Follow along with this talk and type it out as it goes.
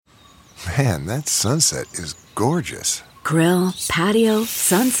Man, that sunset is gorgeous. Grill, patio,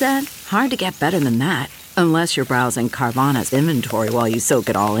 sunset. Hard to get better than that. Unless you're browsing Carvana's inventory while you soak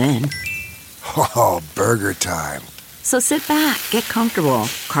it all in. Oh, burger time. So sit back, get comfortable.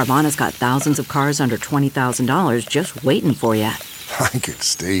 Carvana's got thousands of cars under $20,000 just waiting for you. I could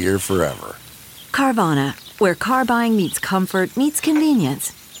stay here forever. Carvana, where car buying meets comfort meets convenience.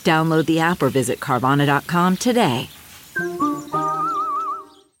 Download the app or visit Carvana.com today.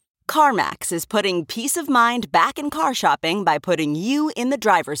 CarMax is putting peace of mind back in car shopping by putting you in the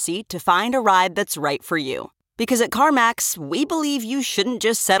driver's seat to find a ride that's right for you. Because at CarMax, we believe you shouldn't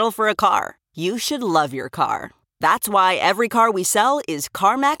just settle for a car. You should love your car. That's why every car we sell is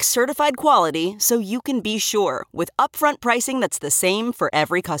CarMax certified quality, so you can be sure with upfront pricing that's the same for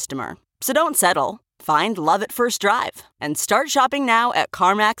every customer. So don't settle. Find love at first drive and start shopping now at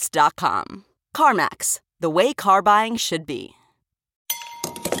CarMax.com. CarMax, the way car buying should be.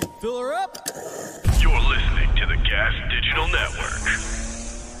 Fill her up. You're listening to the Gas Digital Network.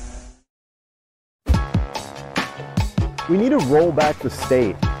 We need to roll back the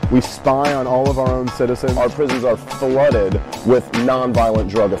state. We spy on all of our own citizens. Our prisons are flooded with nonviolent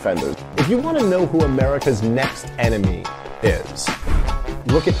drug offenders. If you want to know who America's next enemy is,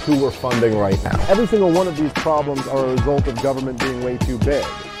 look at who we're funding right now. Every single one of these problems are a result of government being way too big.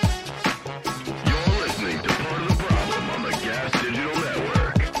 You're listening to Part of the Problem on the Gas Digital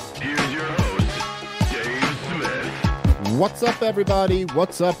Network. Here's your host, Dave Smith. What's up, everybody?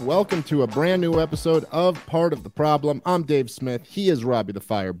 What's up? Welcome to a brand new episode of Part of the Problem. I'm Dave Smith. He is Robbie the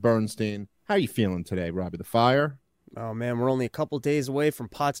Fire Bernstein. How are you feeling today, Robbie the Fire? Oh, man, we're only a couple days away from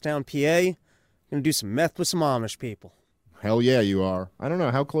Pottstown, PA. Gonna do some meth with some Amish people. Hell yeah, you are. I don't know.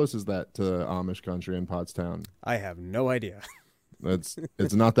 How close is that to Amish country in Pottstown? I have no idea. It's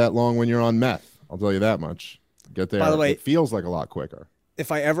not that long when you're on meth. I'll tell you that much. Get there. By the way, it feels like a lot quicker.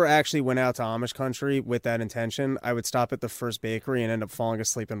 If I ever actually went out to Amish country with that intention, I would stop at the first bakery and end up falling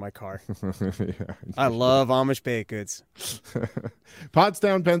asleep in my car. Yeah. I love Amish baked goods.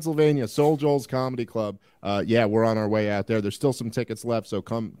 Pottstown, Pennsylvania, Soul Joel's Comedy Club. Yeah, we're on our way out there. There's still some tickets left, so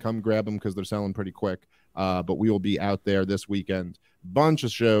come grab them because they're selling pretty quick. But we will be out there this weekend. Bunch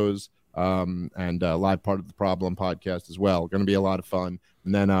of shows and live Part of the Problem podcast as well. Going to be a lot of fun.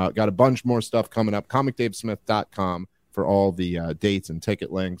 And then got a bunch more stuff coming up. ComicDaveSmith.com for all the dates and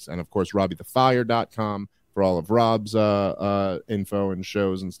ticket links. And, of course, RobbieTheFire.com for all of Rob's info and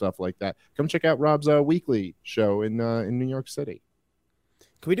shows and stuff like that. Come check out Rob's weekly show in New York City.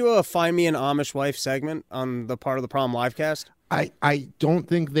 Can we do a Find Me an Amish Wife segment on the Part of the Problem livecast? I don't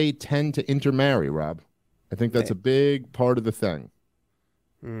think they tend to intermarry, Rob. I think that's a big part of the thing.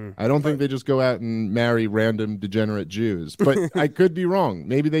 I don't think they just go out and marry random degenerate Jews, but I could be wrong.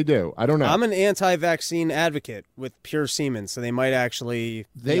 Maybe they do. I don't know. I'm an anti-vaccine advocate with pure semen, so they might actually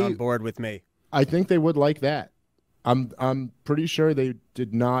be on board with me. I think they would like that. I'm pretty sure they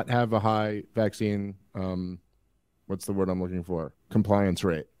did not have a high vaccine, what's the word I'm looking for? Compliance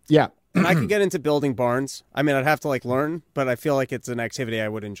rate. Yeah. And I could get into building barns. I mean, I'd have to learn, but I feel like it's an activity I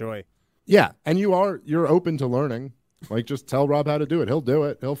would enjoy. Yeah, and you're open to learning. Just tell Rob how to do it. He'll do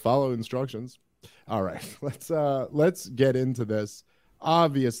it. He'll follow instructions. All right, let's get into this.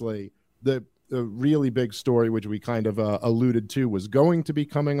 Obviously, the really big story, which we kind of alluded to, was going to be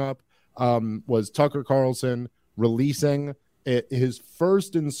coming up, was Tucker Carlson releasing his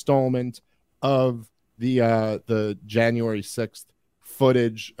first installment of the January 6th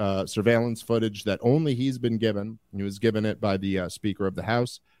footage, surveillance footage that only he's been given. He was given it by the Speaker of the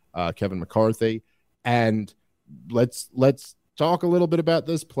House, Kevin McCarthy, and let's talk a little bit about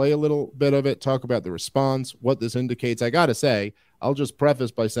this, play a little bit of it, talk about the response, what this indicates. I gotta say, I'll just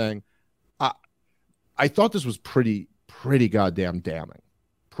preface by saying I thought this was pretty goddamn damning,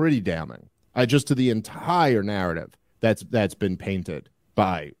 pretty damning. Just to the entire narrative that's been painted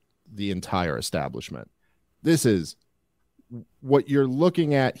by the entire establishment. This is what you're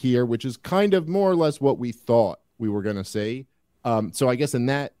looking at here, which is kind of more or less what we thought we were going to see. So I guess in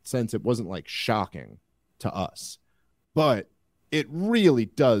that sense, it wasn't shocking to us, but it really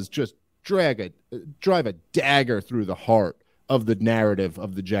does just drive a dagger through the heart of the narrative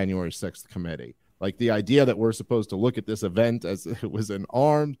of the January 6th committee. The idea that we're supposed to look at this event as it was an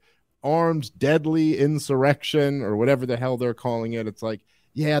armed, deadly insurrection or whatever the hell they're calling it. It's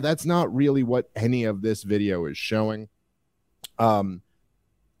yeah, that's not really what any of this video is showing.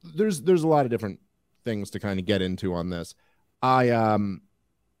 There's a lot of different things to kind of get into on this.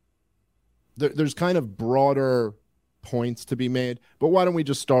 There's kind of broader points to be made, but why don't we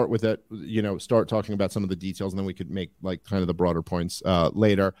just start with it, start talking about some of the details, and then we could make kind of the broader points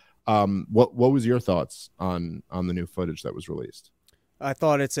later. What was your thoughts on the new footage that was released? I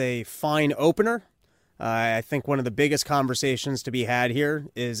thought it's a fine opener. I think one of the biggest conversations to be had here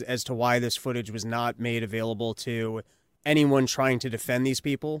is as to why this footage was not made available to anyone trying to defend these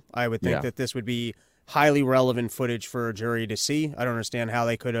people. I would think that this would be highly relevant footage for a jury to see. I don't understand how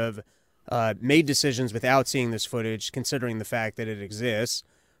they could have made decisions without seeing this footage, considering the fact that it exists.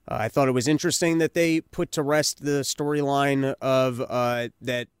 I thought it was interesting that they put to rest the storyline of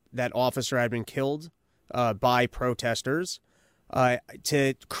that officer had been killed by protesters.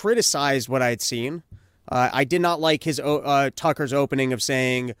 To criticize what I had seen, I did not like his Tucker's opening of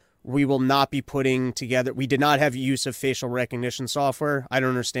saying, we will not be putting together, we did not have use of facial recognition software. I don't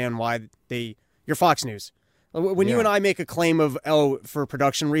understand why you're Fox News. When you and I make a claim of, for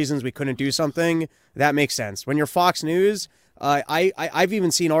production reasons, we couldn't do something, that makes sense. When you're Fox News, I've even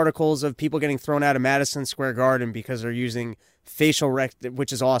seen articles of people getting thrown out of Madison Square Garden because they're using facial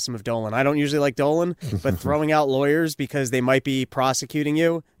which is awesome of Dolan. I don't usually like Dolan, but throwing out lawyers because they might be prosecuting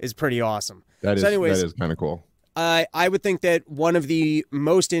you is pretty awesome. That is kind of cool. I would think that one of the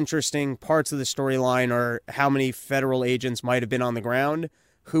most interesting parts of the storyline are how many federal agents might have been on the ground,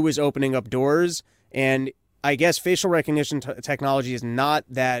 who was opening up doors, and I guess facial recognition technology is not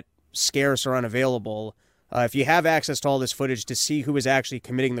that scarce or unavailable. If you have access to all this footage to see who was actually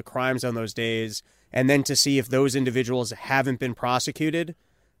committing the crimes on those days, and then to see if those individuals haven't been prosecuted,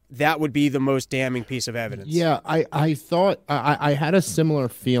 that would be the most damning piece of evidence. Yeah, I thought I had a similar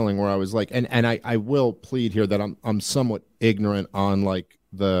feeling where I was like, and I will plead here that I'm somewhat ignorant on like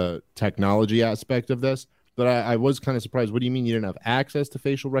the technology aspect of this, but I was kind of surprised. What do you mean you didn't have access to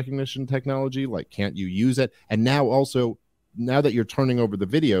facial recognition technology? Like, can't you use it? And now also, now that you're turning over the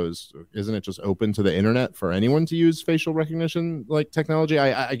videos, isn't it just open to the internet for anyone to use facial recognition like technology?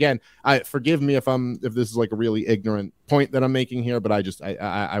 I forgive me if this is like a really ignorant point that I'm making here, but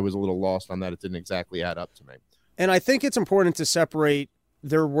I was a little lost on that. It didn't exactly add up to me. And I think it's important to separate.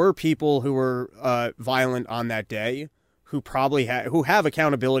 There were people who were violent on that day who probably who have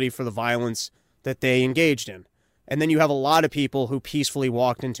accountability for the violence that they engaged in. And then you have a lot of people who peacefully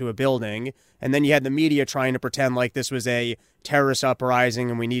walked into a building, and then you had the media trying to pretend like this was a terrorist uprising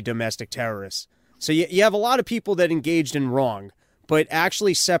and we need domestic terrorists. So you have a lot of people that engaged in wrong, but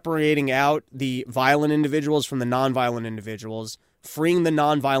actually separating out the violent individuals from the nonviolent individuals, freeing the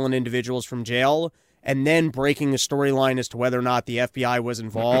nonviolent individuals from jail, and then breaking the storyline as to whether or not the FBI was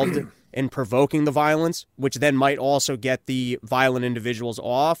involved in provoking the violence, which then might also get the violent individuals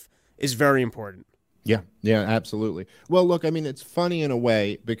off, is very important. Yeah, absolutely. Well, look, I mean, it's funny in a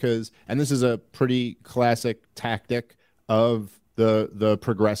way because, and this is a pretty classic tactic of the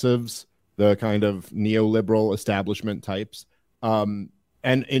progressives, the kind of neoliberal establishment types. And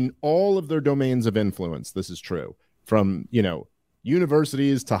in all of their domains of influence, this is true, from,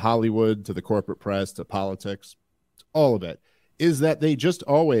 universities to Hollywood, to the corporate press, to politics, all of it, is that they just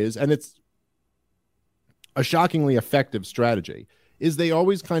always, and it's a shockingly effective strategy, is they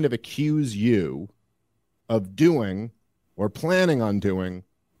always kind of accuse you of doing or planning on doing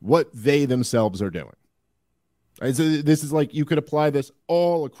what they themselves are doing. Right? So this is like, you could apply this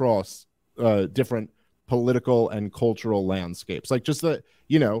all across different political and cultural landscapes. Like just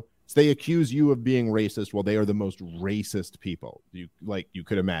they accuse you of being racist. Well, they are the most racist people you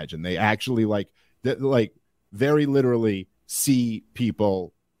could imagine. They actually very literally see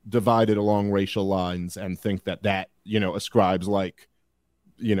people divided along racial lines and think that ascribes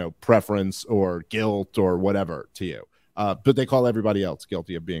preference or guilt or whatever to you. But they call everybody else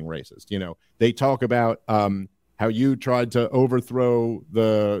guilty of being racist. They talk about how you tried to overthrow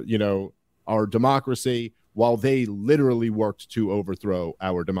our democracy while they literally worked to overthrow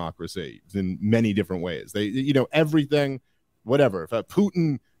our democracy in many different ways. They, everything, whatever. If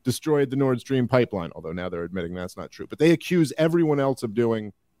Putin destroyed the Nord Stream pipeline, although now they're admitting that's not true, but they accuse everyone else of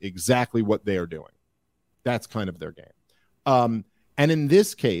doing exactly what they are doing. That's kind of their game. And in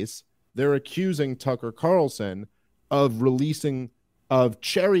this case, they're accusing Tucker Carlson of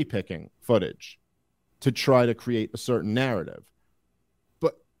cherry picking footage to try to create a certain narrative.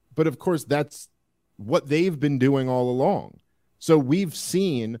 But of course, that's what they've been doing all along. So we've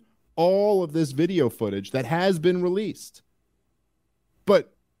seen all of this video footage that has been released.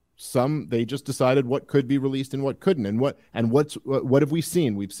 But they just decided what could be released and what couldn't. And what have we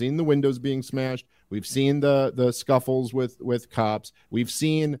seen? We've seen the windows being smashed. We've seen the scuffles with cops. We've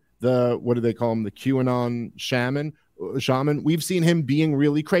seen what do they call him? The QAnon shaman. We've seen him being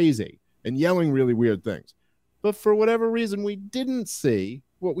really crazy and yelling really weird things. But for whatever reason, we didn't see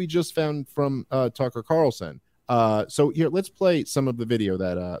what we just found from Tucker Carlson. So here, let's play some of the video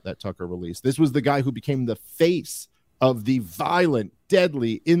that Tucker released. This was the guy who became the face of the violent,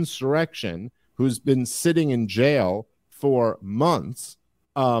 deadly insurrection, who's been sitting in jail for months.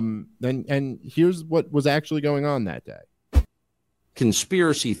 And here's what was actually going on that day.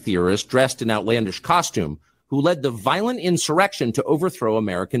 Conspiracy theorist dressed in outlandish costume who led the violent insurrection to overthrow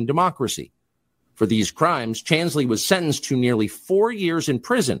American democracy. For these crimes, Chansley was sentenced to nearly 4 years in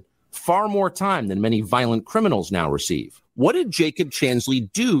prison, far more time than many violent criminals now receive. What did Jacob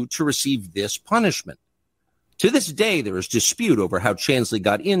Chansley do to receive this punishment? To this day, there is dispute over how Chansley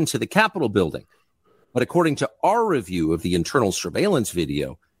got into the Capitol building. But according to our review of the internal surveillance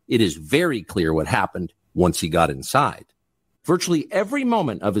video, it is very clear what happened once he got inside. Virtually every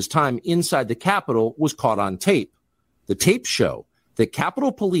moment of his time inside the Capitol was caught on tape. The tapes show that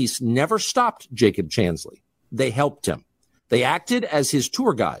Capitol Police never stopped Jacob Chansley. They helped him. They acted as his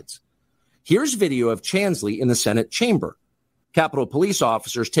tour guides. Here's video of Chansley in the Senate chamber. Capitol Police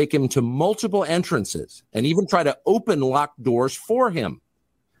officers take him to multiple entrances and even try to open locked doors for him.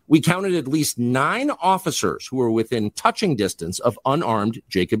 We counted at least 9 officers who were within touching distance of unarmed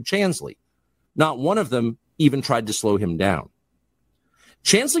Jacob Chansley. Not one of them even tried to slow him down.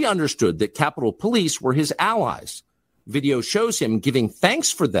 Chansley understood that Capitol Police were his allies. Video shows him giving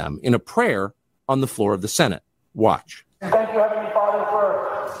thanks for them in a prayer on the floor of the Senate. Watch. Thank you, Heavenly Father,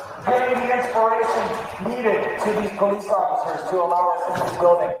 for giving the inspiration needed to these police officers to allow us in this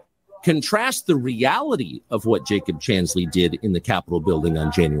building. Contrast the reality of what Jacob Chansley did in the Capitol building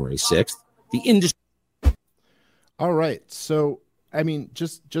on January 6th. The industry. All right. So, I mean,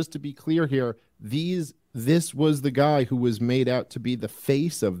 just to be clear here, this was the guy who was made out to be the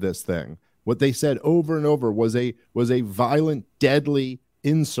face of this thing. What they said over and over was a violent, deadly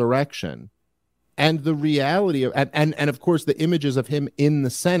insurrection. And the reality of, and of course, the images of him in the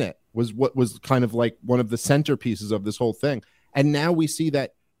Senate was what was kind of like one of the centerpieces of this whole thing. And now we see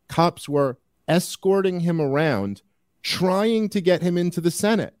that cops were escorting him around, trying to get him into the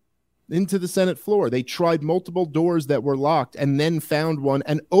Senate floor. They tried multiple doors that were locked and then found one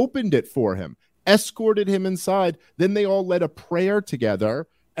and opened it for him, escorted him inside. Then they all led a prayer together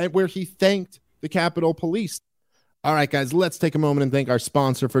and where he thanked the Capitol Police. All right, guys, let's take a moment and thank our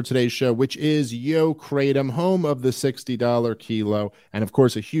sponsor for today's show, which is Yo Kratom, home of the $60 kilo, and of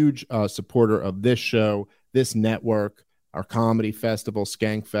course, a huge supporter of this show, this network, our comedy festival,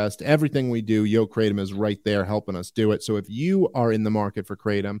 Skankfest, everything we do. Yo Kratom is right there helping us do it. So if you are in the market for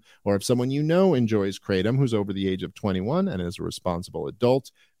Kratom, or if someone you know enjoys Kratom who's over the age of 21 and is a responsible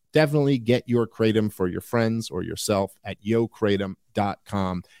adult, definitely get your Kratom for your friends or yourself at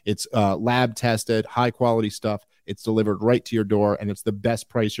yokratom.com. It's lab tested, high quality stuff. It's delivered right to your door, and it's the best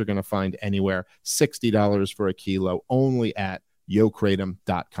price you're going to find anywhere. $60 for a kilo, only at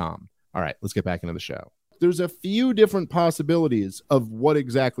yokratom.com. All right, let's get back into the show. There's a few different possibilities of what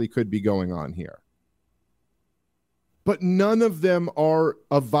exactly could be going on here, but none of them are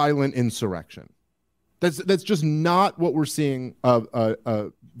a violent insurrection. That's just not what we're seeing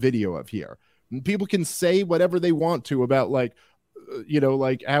a video of here. People can say whatever they want to about like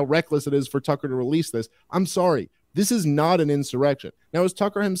how reckless it is for Tucker to release this. I'm sorry. This is not an insurrection. Now, as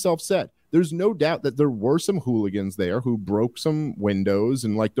Tucker himself said, there's no doubt that there were some hooligans there who broke some windows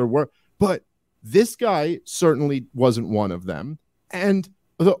and but this guy certainly wasn't one of them. And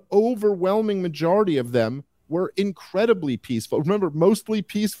the overwhelming majority of them were incredibly peaceful. Remember, mostly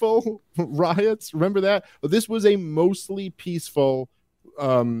peaceful riots? Remember that? This was a mostly peaceful,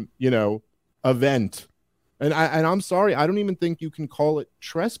 event. And I'm sorry, I don't even think you can call it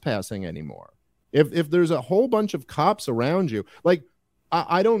trespassing anymore. If there's a whole bunch of cops around you, like,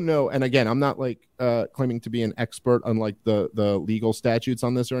 I don't know. And again, I'm not like claiming to be an expert on like the legal statutes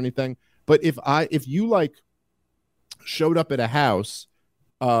on this or anything. But if you like showed up at a house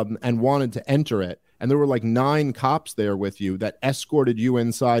and wanted to enter it, and there were like 9 cops there with you that escorted you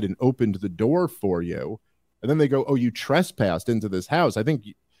inside and opened the door for you, and then they go, "Oh, you trespassed into this house." I think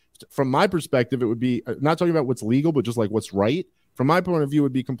from my perspective, it would be not talking about what's legal, but just like what's right. From my point of view, it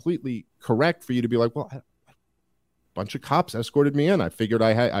would be completely correct for you to be like, well, a bunch of cops escorted me in. I figured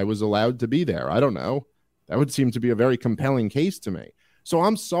I was allowed to be there. I don't know. That would seem to be a very compelling case to me. So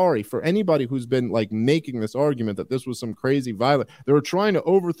I'm sorry for anybody who's been like making this argument that this was some crazy violent. They were trying to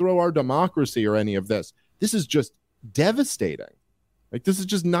overthrow our democracy or any of this. This is just devastating. Like, this is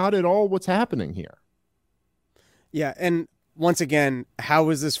just not at all what's happening here. Yeah, and once again, how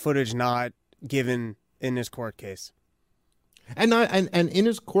is this footage not given in his court case? And in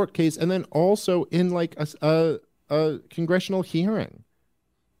his court case, and then also in like a congressional hearing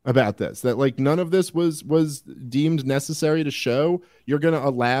about this, that like none of this was deemed necessary to show. You're going to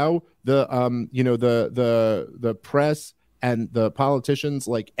allow the press and the politicians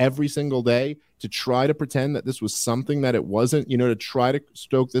like every single day to try to pretend that this was something that it wasn't, to try to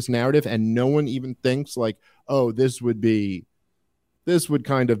stoke this narrative, and no one even thinks like, oh, this would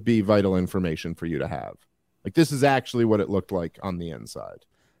kind of be vital information for you to have. Like, this is actually what it looked like on the inside.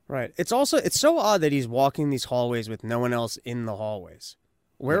 Right. It's so odd that he's walking these hallways with no one else in the hallways.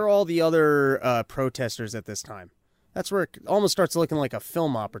 Where are all the other protesters at this time? That's where it almost starts looking like a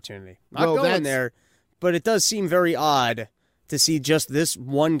film opportunity. Not going there, but it does seem very odd to see just this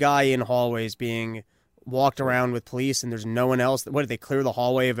one guy in hallways being walked around with police and there's no one else. What, did they clear the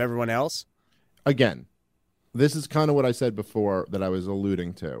hallway of everyone else? Again, this is kind of what I said before that I was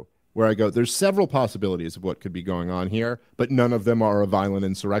alluding to, where I go, there's several possibilities of what could be going on here, but none of them are a violent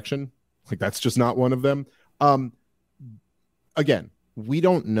insurrection. Like, that's just not one of them. Again, we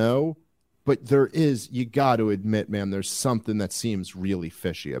don't know, but there is, you got to admit, man, there's something that seems really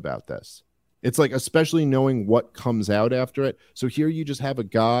fishy about this. It's like, especially knowing what comes out after it. So here you just have a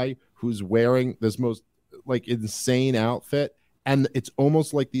guy who's wearing this most like insane outfit, and it's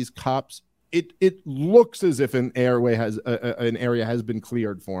almost like these cops, it looks as if an area has been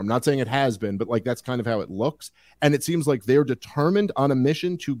cleared for him. Not saying it has been, but like that's kind of how it looks. And it seems like they're determined on a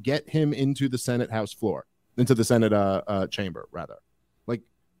mission to get him into the Senate House floor, into the Senate chamber, rather. Like,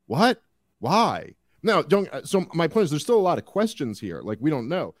 what? Why? No, don't. So my point is, there's still a lot of questions here. Like, we don't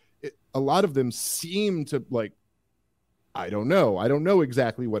know. A lot of them seem to, like, I don't know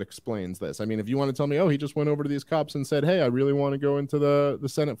exactly what explains this. I mean, if you want to tell me, oh, he just went over to these cops and said, hey, I really want to go into the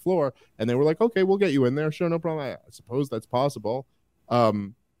Senate floor, and they were like, okay, we'll get you in there. Sure, no problem. I suppose that's possible.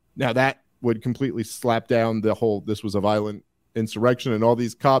 Now that would completely slap down the whole, this was a violent insurrection and all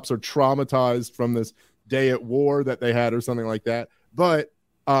these cops are traumatized from this day at war that they had or something like that. But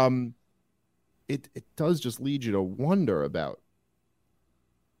it does just lead you to wonder about,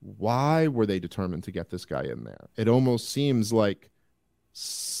 why were they determined to get this guy in there? It almost seems like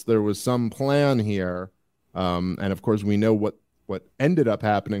there was some plan here. And of course, we know what ended up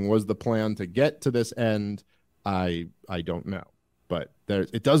happening was the plan to get to this end. I don't know. But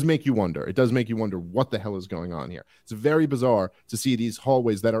it does make you wonder. It does make you wonder what the hell is going on here. It's very bizarre to see these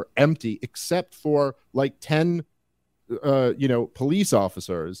hallways that are empty except for like 10 police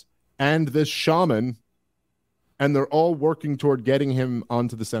officers and this shaman, and they're all working toward getting him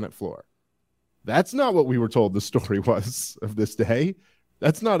onto the Senate floor. That's not what we were told the story was of this day.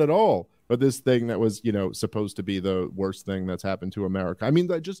 That's not at all. But this thing that was, supposed to be the worst thing that's happened to America. I mean,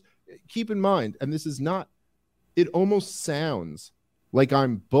 just keep in mind, and this is not, it almost sounds like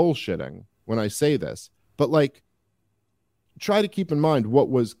I'm bullshitting when I say this, but like, try to keep in mind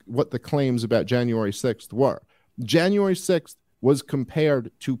what the claims about January 6th were. January 6th was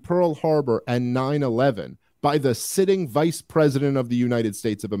compared to Pearl Harbor and 9/11 by the sitting vice president of the United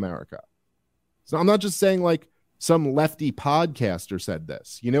States of America. So I'm not just saying like some lefty podcaster said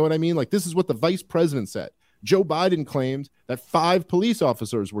this. You know what I mean? Like, this is what the vice president said. Joe Biden claimed that 5 police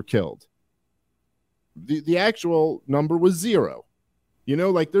officers were killed. The actual number was 0.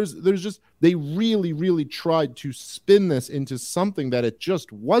 Like there's just, they really, really tried to spin this into something that it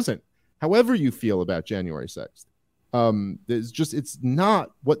just wasn't. However you feel about January 6th, it's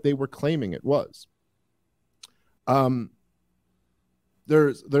not what they were claiming it was.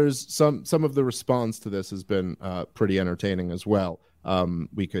 There's some of the response to this has been pretty entertaining as well.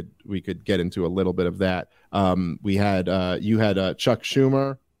 We could get into a little bit of that. You had Chuck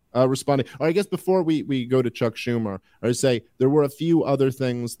Schumer responding. Or I guess before we go to Chuck Schumer, I would say there were a few other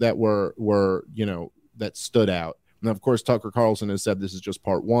things that were that stood out. And of course, Tucker Carlson has said this is just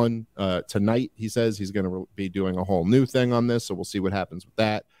part one. Tonight, he says he's going to be doing a whole new thing on this, so we'll see what happens with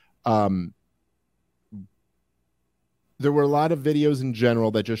that. There were a lot of videos in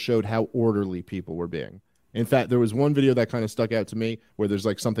general that just showed how orderly people were being. In fact, there was one video that kind of stuck out to me where there's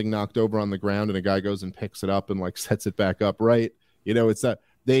like something knocked over on the ground and a guy goes and picks it up and like sets it back up right. It's that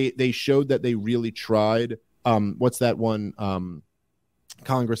they showed that they really tried. What's that one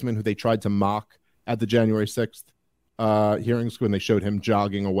congressman who they tried to mock at the January 6th hearings when they showed him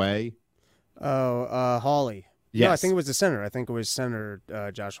jogging away? Hawley. Yes. No, I think it was the senator. I think it was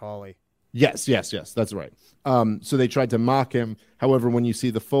Senator Josh Hawley. Yes, that's right. So they tried to mock him. However, when you see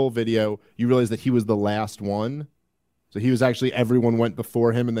the full video, you realize that he was the last one. So he was actually, everyone went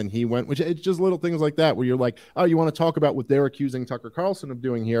before him and then he went, which it's just little things like that where you're like, oh, you want to talk about what they're accusing Tucker Carlson of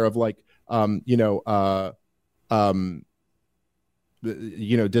doing here of like,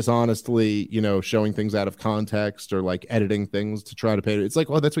 dishonestly, showing things out of context or like editing things to try to pay. It's like,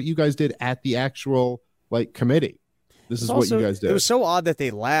 well, that's what you guys did at the actual like committee. This is what you guys did. It was so odd that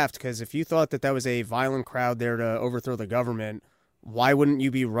they laughed, because if you thought that was a violent crowd there to overthrow the government, why wouldn't you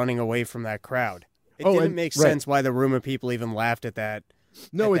be running away from that crowd? It didn't make sense why the room of people even laughed at that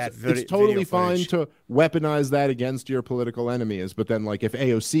No, at it's totally fine to weaponize that against your political enemies, but then like if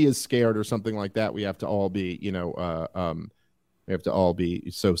AOC is scared or something like that, we have to all be, we have to all be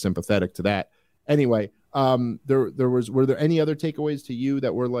so sympathetic to that. Anyway, were there any other takeaways to you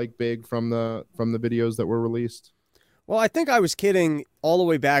that were like big from the videos that were released? Well, I think I was kidding all the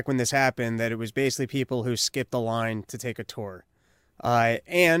way back when this happened that it was basically people who skipped the line to take a tour.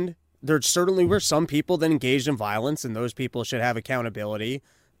 And there certainly were some people that engaged in violence, and those people should have accountability.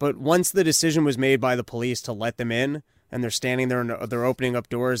 But once the decision was made by the police to let them in, and they're standing there and they're opening up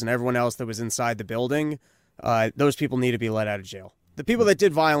doors, and everyone else that was inside the building, those people need to be let out of jail. The people that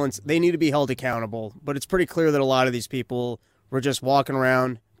did violence, they need to be held accountable. But it's pretty clear that a lot of these people were just walking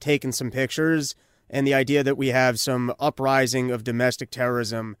around, taking some pictures, and the idea that we have some uprising of domestic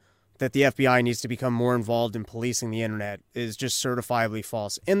terrorism, that the FBI needs to become more involved in policing the internet, is just certifiably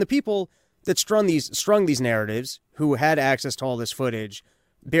false. And the people that strung these narratives, who had access to all this footage,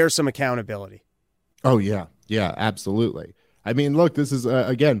 bear some accountability. Oh, yeah. Yeah, absolutely. I mean, look, this is,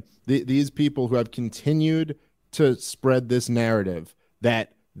 again, these people who have continued to spread this narrative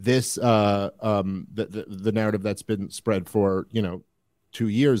that this, the narrative that's been spread for, 2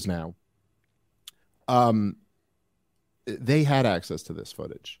 years now, they had access to this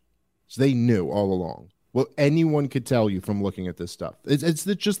footage. So they knew all along. Well, anyone could tell you from looking at this stuff. It's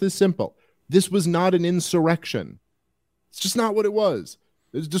just this simple. This was not an insurrection. It's just not what it was.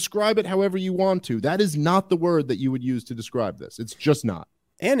 Describe it however you want to. That is not the word that you would use to describe this. It's just not.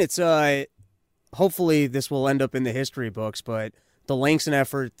 And it's, hopefully this will end up in the history books, but the lengths and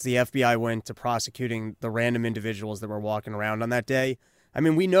efforts the FBI went to prosecuting the random individuals that were walking around on that day. I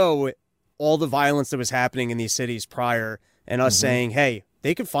mean, we know all the violence that was happening in these cities prior, and us saying, hey,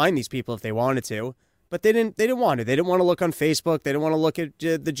 they could find these people if they wanted to, but they didn't want to. They didn't want to look on Facebook. They didn't want to look at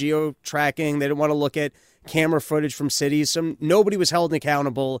the geo-tracking. They didn't want to look at camera footage from cities. Nobody was held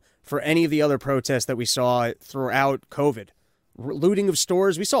accountable for any of the other protests that we saw throughout COVID. Looting of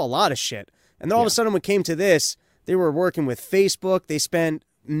stores, we saw a lot of shit. And then all of a sudden when it came to this, they were working with Facebook. They spent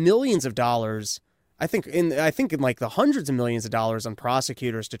millions of dollars, I think in like the hundreds of millions of dollars on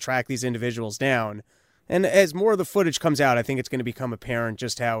prosecutors to track these individuals down. And as more of the footage comes out, I think it's going to become apparent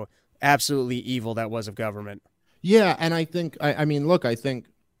just how absolutely evil that was of government. Yeah, and I think, I mean, look, I think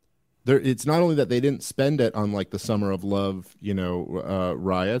it's not only that they didn't spend it on like the Summer of Love,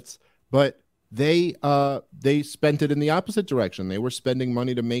 riots, but they spent it in the opposite direction. They were spending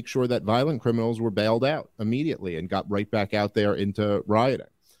money to make sure that violent criminals were bailed out immediately and got right back out there into rioting.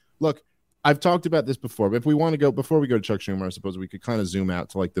 Look, I've talked about this before, but if we want to go, before we go to Chuck Schumer, I suppose we could kind of zoom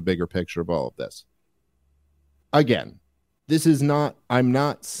out to like the bigger picture of all of this. Again, this is not, I'm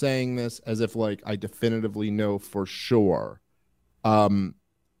not saying this as if like I definitively know for sure, but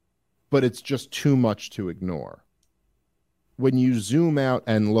it's just too much to ignore. When you zoom out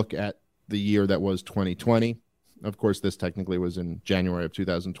and look at the year that was 2020, of course, this technically was in January of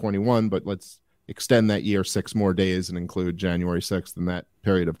 2021, but let's extend that year 6 more days and include January 6th in that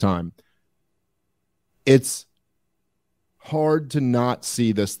period of time. It's hard to not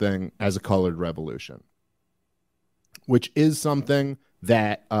see this thing as a colored revolution, which is something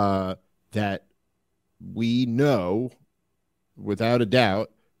that that we know without a doubt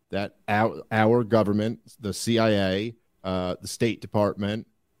that our government, the CIA, the State Department,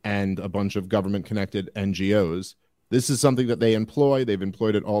 and a bunch of government-connected NGOs, this is something that they employ. They've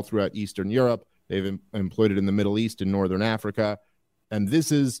employed it all throughout Eastern Europe. They've employed it in the Middle East and Northern Africa. And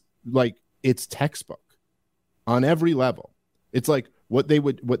this is like, it's textbook on every level. It's like what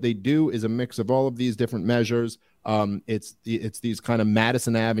they do is a mix of all of these different measures. It's these kind of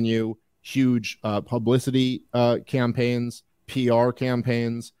Madison Avenue huge publicity campaigns, PR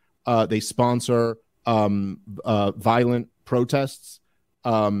campaigns. They sponsor violent protests.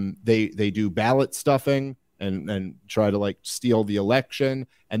 They do ballot stuffing and try to like steal the election.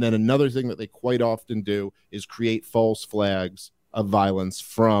 And then another thing that they quite often do is create false flags of violence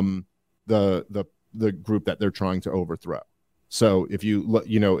from the group that they're trying to overthrow. So if you look,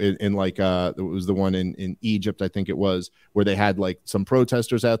 in like it was the one in Egypt, I think it was, where they had like some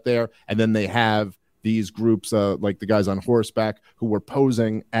protesters out there, and then they have these groups like the guys on horseback who were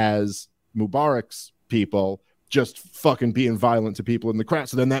posing as Mubarak's people, just fucking being violent to people in the crowd.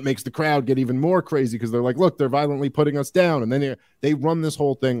 So then that makes the crowd get even more crazy because they're like, look, they're violently putting us down. And then they run this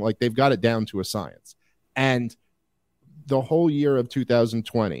whole thing like they've got it down to a science. And the whole year of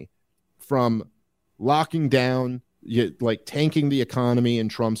 2020, from locking down, like tanking the economy in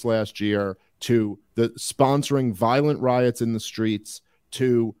Trump's last year, to the sponsoring violent riots in the streets,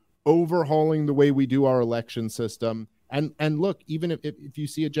 to overhauling the way we do our election system. And look, even if you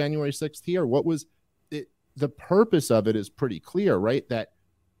see a January 6th here, what was it? the purpose of it is pretty clear, right? That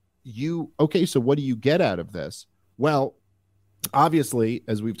so what do you get out of this? Well, obviously,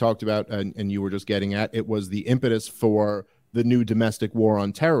 as we've talked about, and you were just getting at, it was the impetus for the new domestic war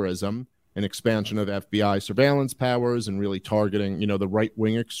on terrorism, an expansion of FBI surveillance powers and really targeting, the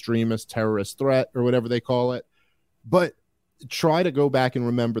right-wing extremist terrorist threat or whatever they call it. But try to go back and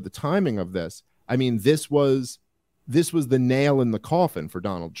remember the timing of this. I mean, this was the nail in the coffin for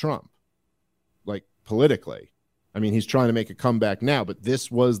Donald Trump, like politically. I mean, he's trying to make a comeback now, but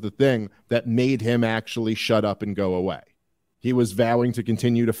this was the thing that made him actually shut up and go away. He was vowing to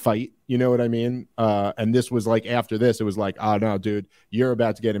continue to fight, you know what I mean? And this was like, after this, it was like, oh, no, dude, you're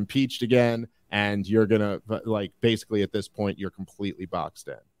about to get impeached again, and you're going to, like, basically at this point, you're completely boxed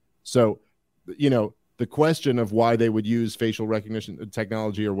in. So, the question of why they would use facial recognition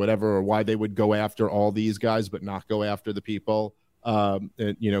technology or whatever, or why they would go after all these guys but not go after the people,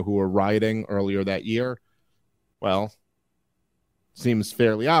 who were rioting earlier that year, well, seems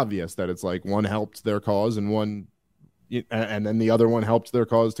fairly obvious that it's like one helped their cause and then the other one helped their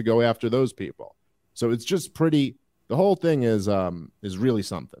cause to go after those people. So it's just the whole thing is really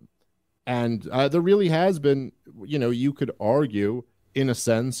something. And there really has been, you could argue, in a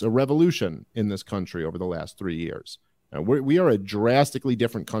sense, a revolution in this country over the last 3 years. We are a drastically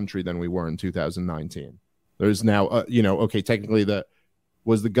different country than we were in 2019. There's now, technically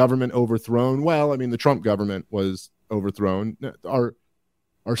was the government overthrown? Well, I mean, the Trump government was overthrown. Our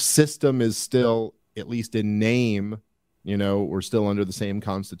system is still, at least in name, we're still under the same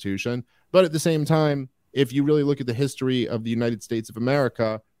Constitution. But at the same time, if you really look at the history of the United States of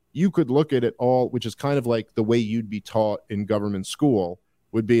America, you could look at it all, which is kind of like the way you'd be taught in government school,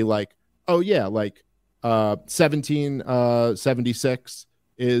 would be like, oh, yeah, like 1776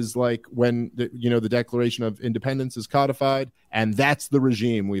 is like when the Declaration of Independence is codified, and that's the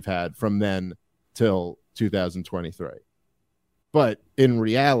regime we've had from then till 2023. But in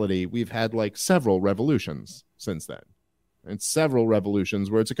reality, we've had like several revolutions since then, and several revolutions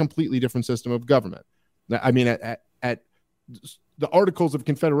where it's a completely different system of government. Now, I mean, at the Articles of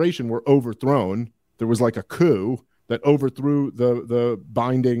Confederation were overthrown. There was like a coup that overthrew the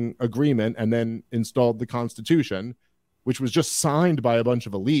binding agreement and then installed the Constitution, which was just signed by a bunch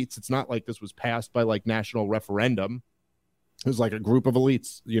of elites. It's not like this was passed by like national referendum. It was like a group of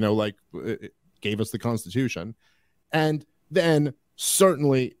elites, it gave us the Constitution. And then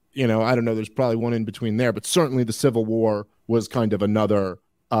certainly, I don't know, there's probably one in between there, but certainly the Civil War was kind of another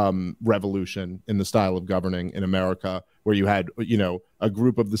revolution in the style of governing in America, where you had, a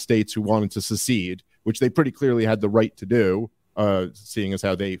group of the states who wanted to secede, which they pretty clearly had the right to do, seeing as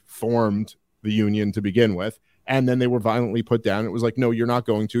how they formed the Union to begin with. And then they were violently put down. It was like, no, you're not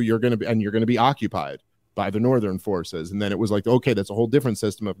going to, you're going to be occupied by the Northern forces. And then it was like, okay, that's a whole different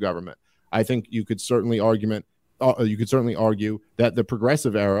system of government. I think you could certainly argue that the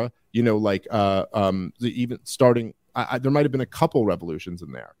progressive era, even starting, there might have been a couple revolutions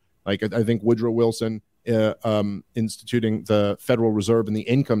in there. Like I think Woodrow Wilson instituting the Federal Reserve and the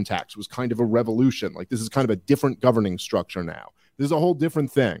income tax was kind of a revolution. Like, this is kind of a different governing structure now. This is a whole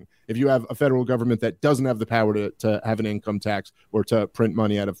different thing. If you have a federal government that doesn't have the power to have an income tax or to print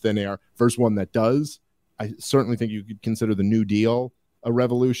money out of thin air versus one that does, I certainly think you could consider the New Deal a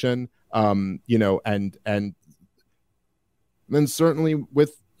revolution. And then certainly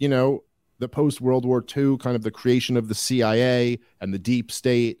with, the post-World War II, kind of the creation of the CIA and the deep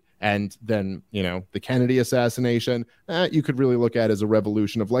state, and then, the Kennedy assassination, you could really look at as a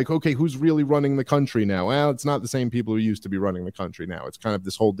revolution of like, okay, who's really running the country now? Well, it's not the same people who used to be running the country now. It's kind of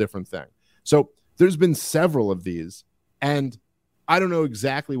this whole different thing. So there's been several of these, and I don't know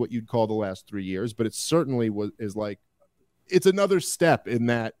exactly what you'd call the last 3 years, but it certainly is like, it's another step in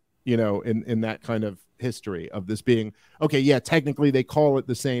that, in that kind of history of this being, okay, yeah, technically they call it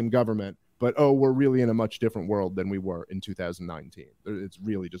the same government, but, we're really in a much different world than we were in 2019. It's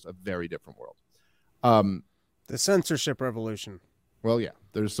really just a very different world. The censorship revolution. Well, yeah,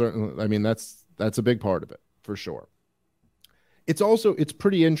 there's certainly, I mean, that's a big part of it, for sure. It's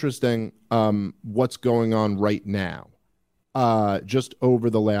pretty interesting what's going on right now, just over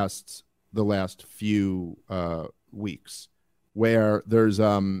the last few weeks, where there's,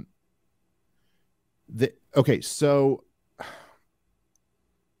 so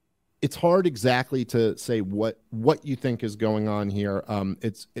it's hard exactly to say what you think is going on here.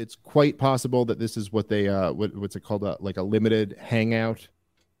 It's quite possible that this is what they what's it called, like a limited hangout,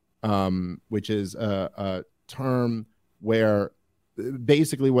 which is a term where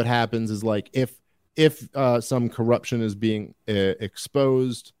basically what happens is like if some corruption is being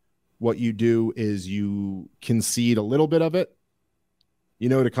exposed, what you do is you concede a little bit of it,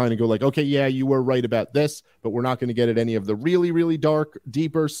 to kind of go like, okay, yeah, you were right about this, but we're not going to get at any of the really, really dark,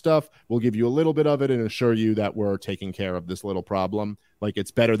 deeper stuff. We'll give you a little bit of it and assure you that we're taking care of this little problem. Like,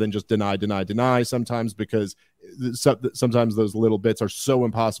 it's better than just deny sometimes, because sometimes those little bits are so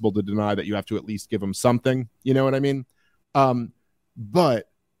impossible to deny that you have to at least give them something. You know what I mean? But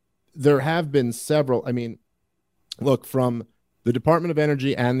there have been several, look, from the Department of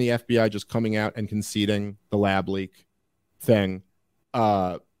Energy and the FBI just coming out and conceding the lab leak thing.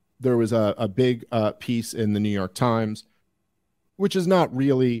 There was a big piece in the New York Times, which is not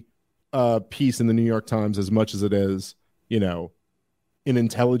really a piece in the New York Times as much as it is, an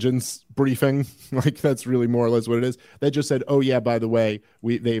intelligence briefing. Like, that's really more or less what it is. They just said, oh yeah, by the way,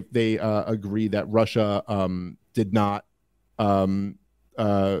 they agree that Russia did not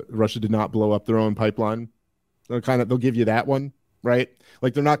blow up their own pipeline. They'll give you that one, right?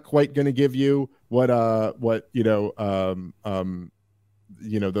 Like, they're not quite going to give you what they're not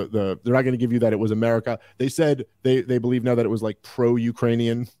going to give you that it was America. They said they believe now that it was like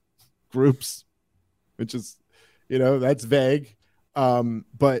pro-Ukrainian groups, which is, that's vague.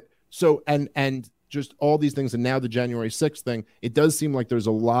 But so, and just all these things. And now the January 6th thing, it does seem like there's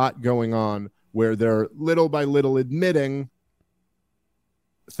a lot going on where they're little by little admitting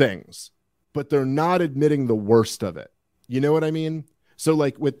things, but they're not admitting the worst of it. You know what I mean? So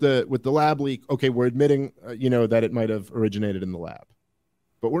like with the lab leak, okay, we're admitting, that it might have originated in the lab,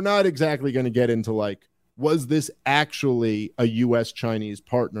 but we're not exactly going to get into like, was this actually a U.S.-Chinese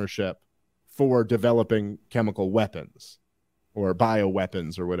partnership for developing chemical weapons or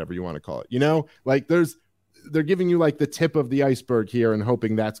bioweapons or whatever you want to call it? Like they're giving you like the tip of the iceberg here and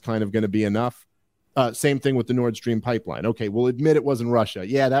hoping that's kind of going to be enough. Same thing with the Nord Stream pipeline. Okay, we'll admit it wasn't Russia.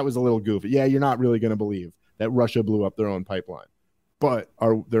 Yeah, that was a little goofy. Yeah, you're not really going to believe that Russia blew up their own pipeline. But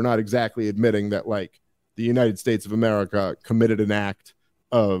they're not exactly admitting that like the United States of America committed an act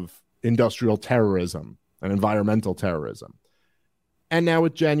of industrial terrorism and environmental terrorism. And now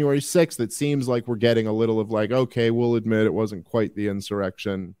with January 6th, it seems like we're getting a little of like, okay, we'll admit it wasn't quite the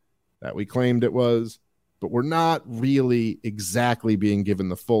insurrection that we claimed it was, but we're not really exactly being given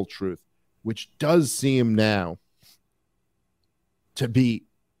the full truth, which does seem now to be,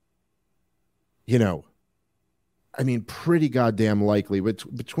 pretty goddamn likely.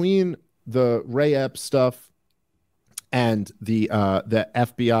 Between the Ray Epps stuff and the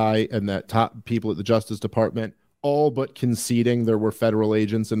FBI and the top people at the Justice Department all but conceding there were federal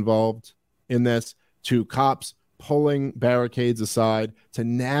agents involved in this, to cops pulling barricades aside, to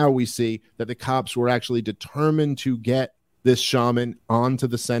now we see that the cops were actually determined to get this shaman onto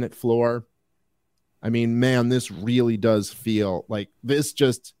the Senate floor. Man, this really does feel like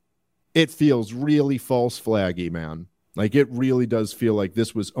it feels really false flaggy, man. Like, it really does feel like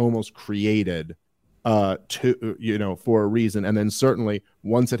this was almost created for a reason. And then certainly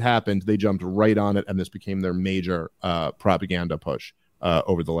once it happened, they jumped right on it, and this became their major propaganda push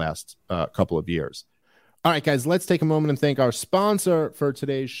over the last couple of years. All right, guys, let's take a moment and thank our sponsor for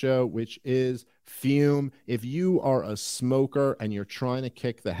today's show, which is Fume. If you are a smoker and you're trying to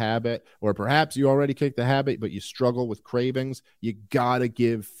kick the habit, or perhaps you already kicked the habit, but you struggle with cravings, you gotta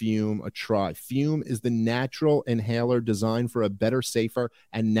give Fume a try. Fume is the natural inhaler designed for a better, safer,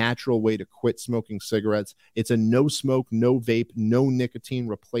 and natural way to quit smoking cigarettes. It's a no smoke, no vape, no nicotine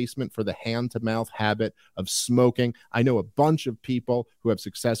replacement for the hand-to-mouth habit of smoking. I know a bunch of people who have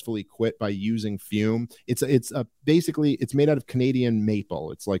successfully quit by using Fume. It's basically made out of Canadian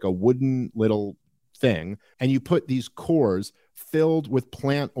maple. It's like a wooden little thing, and you put these cores filled with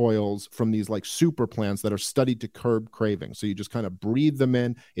plant oils from these like super plants that are studied to curb craving. So you just kind of breathe them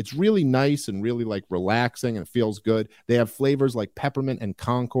in. It's really nice and really like relaxing, and it feels good. They have flavors like peppermint and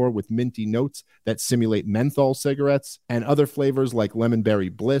Concord with minty notes that simulate menthol cigarettes, and other flavors like lemon berry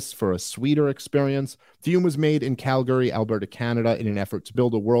bliss for a sweeter experience. Fume was made in Calgary, Alberta, Canada, in an effort to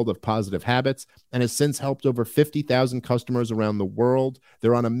build a world of positive habits, and has since helped over 50,000 customers around the world.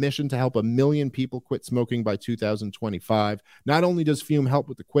 They're on a mission to help 1 million people quit smoking by 2025. Not only does Fume help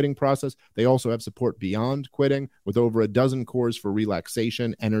with the quitting process, they also have support beyond quitting with over a dozen cores for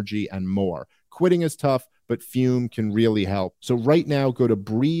relaxation, energy, and more. Quitting is tough, but Fume can really help. So right now, go to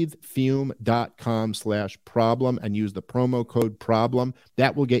breathefume.com/problem and use the promo code problem.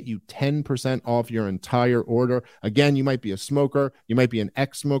 That will get you 10% off your entire order. Again, you might be a smoker. You might be an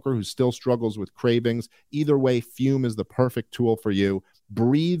ex-smoker who still struggles with cravings. Either way, Fume is the perfect tool for you.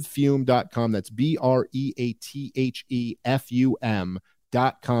 Breathefume.com. That's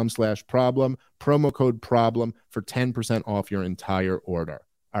breathefum.com/problem. Promo code problem for 10% off your entire order.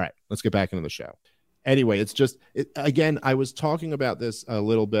 All right, let's get back into the show. Anyway, again, I was talking about this a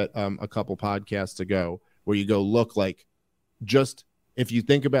little bit a couple podcasts ago, where you go look like just if you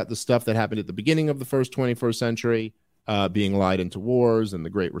think about the stuff that happened at the beginning of the first 21st century, being lied into wars and the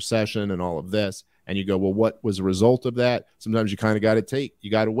Great Recession and all of this, and you go, well, what was a result of that? Sometimes you kind of got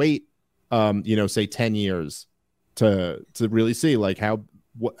to wait, say 10 years to really see like how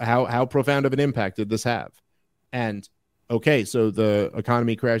profound of an impact did this have. And okay, so the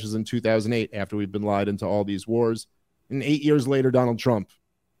economy crashes in 2008 after we've been lied into all these wars, and 8 years later, Donald Trump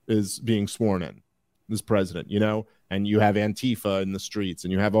is being sworn in as president, and you have Antifa in the streets,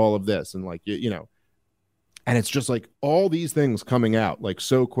 and you have all of this, and like and it's just like all these things coming out like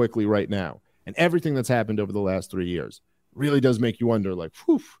so quickly right now, and everything that's happened over the last 3 years really does make you wonder, like,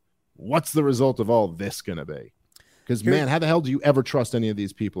 what's the result of all this going to be? Because, man, how the hell do you ever trust any of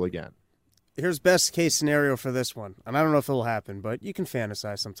these people again? Here's best case scenario for this one, and I don't know if it'll happen, but you can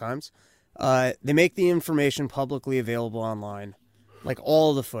fantasize sometimes. They make the information publicly available online, like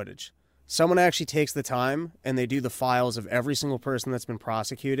all the footage. Someone actually takes the time and they do the files of every single person that's been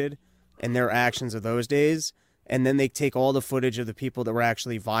prosecuted and their actions of those days, and then they take all the footage of the people that were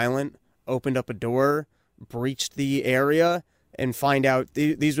actually violent, opened up a door, breached the area, and find out.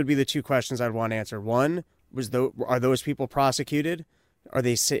 These would be the two questions I'd want answered. One was, are those people prosecuted? Are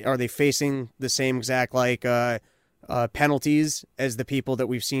they facing the same exact penalties as the people that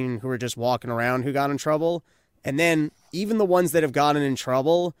we've seen who are just walking around who got in trouble? And then even the ones that have gotten in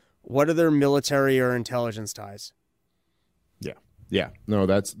trouble, what are their military or intelligence ties? Yeah. No,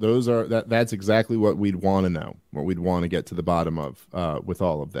 that's exactly what we'd want to know, what we'd want to get to the bottom of with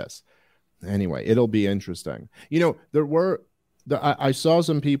all of this. Anyway, it'll be interesting. I saw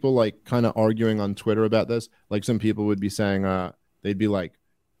some people like kind of arguing on Twitter about this. Like some people would be saying, they'd be like,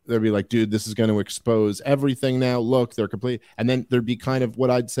 dude, this is going to expose everything now. Look, they're complete. And then there'd be kind of what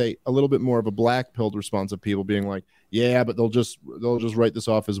I'd say a little bit more of a black-pilled response of people being like, yeah, but they'll just write this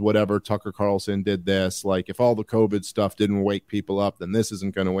off as whatever. Tucker Carlson did this. Like if all the COVID stuff didn't wake people up, then this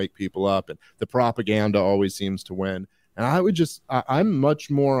isn't going to wake people up. And the propaganda always seems to win. And I'm much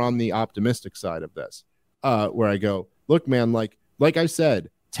more on the optimistic side of this, where I go, look, man, like I said,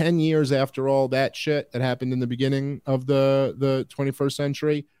 10 years after all that shit that happened in the beginning of the 21st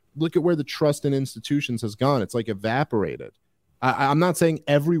century, look at where the trust in institutions has gone. It's like evaporated. I'm not saying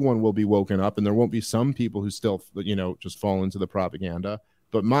everyone will be woken up and there won't be some people who still, just fall into the propaganda.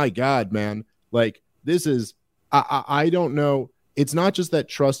 But my God, man, like this is, I don't know. It's not just that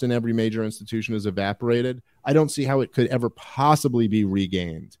trust in every major institution is evaporated. I don't see how it could ever possibly be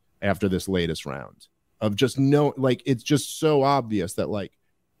regained after this latest round of just it's just so obvious that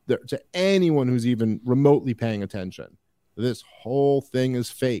to anyone who's even remotely paying attention, this whole thing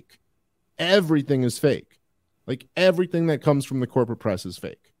is fake. Everything is fake. Like everything that comes from the corporate press is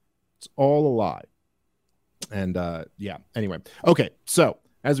fake. It's all a lie. And anyway. Okay, so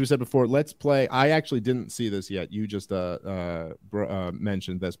as we said before, let's play. I actually didn't see this yet. You just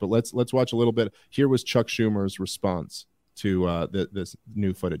mentioned this, but let's watch a little bit. Here was Chuck Schumer's response to this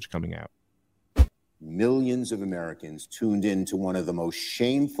new footage coming out. Millions of Americans tuned in to one of the most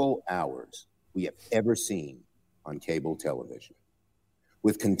shameful hours we have ever seen on cable television.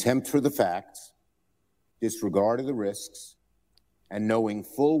 With contempt for the facts, disregard of the risks, and knowing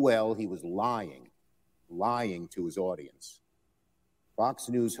full well he was lying to his audience, Fox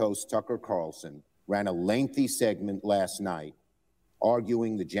News host Tucker Carlson ran a lengthy segment last night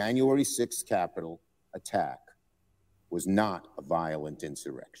arguing the January 6th Capitol attack was not a violent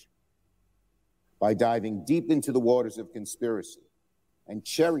insurrection. By diving deep into the waters of conspiracy and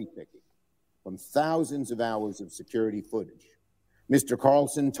cherry-picking from thousands of hours of security footage, Mr.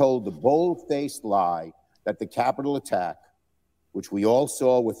 Carlson told the bold-faced lie that the Capitol attack, which we all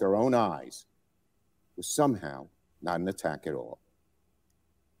saw with our own eyes, was somehow not an attack at all.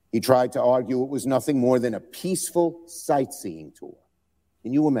 He tried to argue it was nothing more than a peaceful sightseeing tour.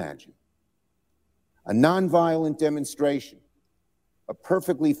 Can you imagine? A nonviolent demonstration, a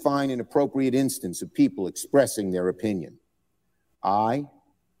perfectly fine and appropriate instance of people expressing their opinion. I,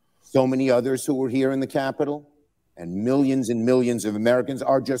 so many others who were here in the Capitol, and millions of Americans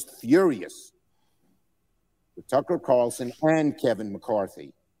are just furious with Tucker Carlson and Kevin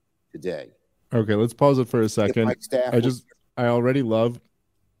McCarthy today. Okay, let's pause it for a second. I already love,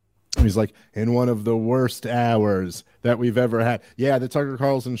 he's like, in one of the worst hours that we've ever had. Yeah, the Tucker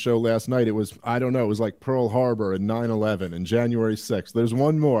Carlson show last night, it was, I don't know, it was like Pearl Harbor and 9/11 and January 6th. There's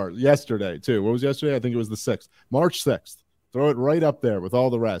one more yesterday, too. What was yesterday? I think it was the 6th. March 6th. Throw it right up there with all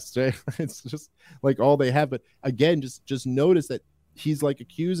the rest. It's just like all they have. But again, just notice that he's like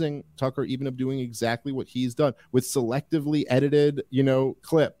accusing Tucker even of doing exactly what he's done with selectively edited,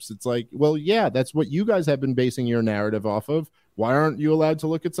 clips. It's like, well, yeah, that's what you guys have been basing your narrative off of. Why aren't you allowed to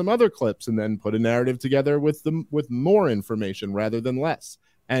look at some other clips and then put a narrative together with more information rather than less?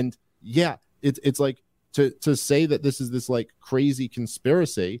 And yeah, it's like to say that this is this like crazy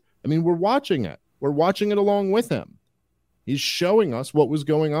conspiracy. I mean, we're watching it. We're watching it along with him. He's showing us what was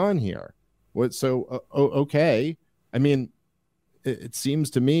going on here. Okay. I mean, it seems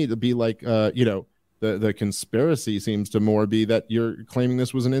to me to be like, the conspiracy seems to more be that you're claiming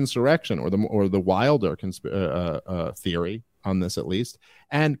this was an insurrection or the Wilder theory on this, at least.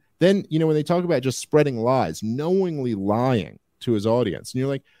 And then, when they talk about just spreading lies, knowingly lying to his audience, and you're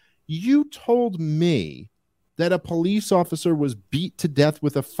like, you told me that a police officer was beat to death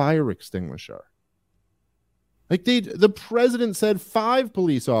with a fire extinguisher. Like the president said 5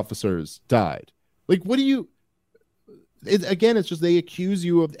 police officers died. Like, what do you, again, it's just, they accuse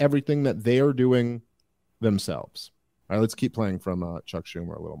you of everything that they're doing themselves. All right, let's keep playing from Chuck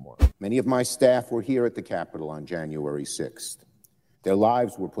Schumer a little more. Many of my staff were here at the Capitol on January 6th. Their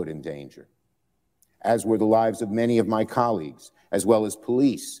lives were put in danger, as were the lives of many of my colleagues, as well as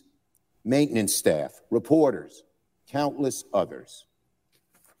police, maintenance staff, reporters, countless others.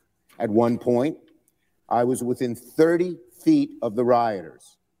 At one point, I was within 30 feet of the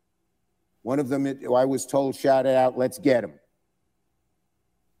rioters. One of them, I was told, shouted out, "Let's get him,"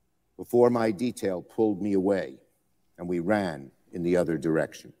 before my detail pulled me away and we ran in the other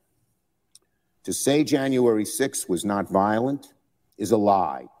direction. To say January 6th was not violent is a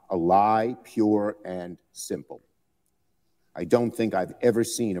lie pure and simple. I don't think I've ever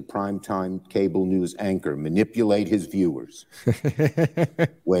seen a primetime cable news anchor manipulate his viewers the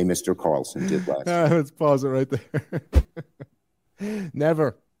way Mr. Carlson did last night. Let's pause it right there.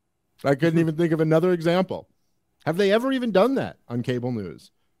 Never. I couldn't even think of another example. Have they ever even done that on cable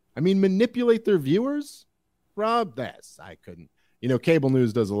news? I mean, manipulate their viewers? Rob, I couldn't. Cable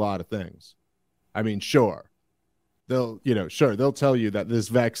news does a lot of things. I mean, sure. They'll tell you that this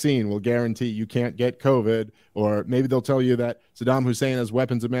vaccine will guarantee you can't get COVID, or maybe they'll tell you that Saddam Hussein has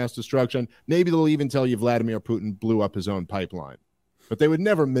weapons of mass destruction. Maybe they'll even tell you Vladimir Putin blew up his own pipeline. But they would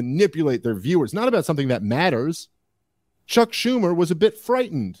never manipulate their viewers, not about something that matters. Chuck Schumer was a bit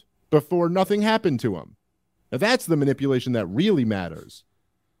frightened before nothing happened to him. Now that's the manipulation that really matters.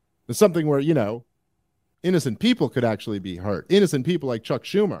 It's something where, innocent people could actually be hurt. Innocent people like Chuck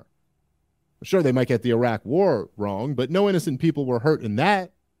Schumer. Sure, they might get the Iraq War wrong, but no innocent people were hurt in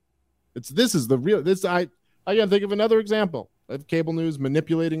that. I can't think of another example of cable news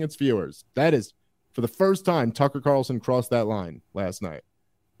manipulating its viewers. That is, for the first time, Tucker Carlson crossed that line last night.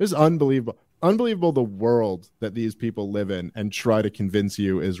 This is unbelievable. Unbelievable, the world that these people live in and try to convince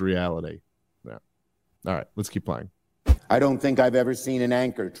you is reality. Yeah. All right, let's keep playing. I don't think I've ever seen an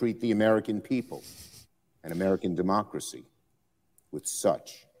anchor treat the American people and American democracy with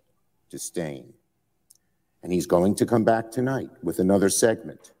such disdain. And he's going to come back tonight with another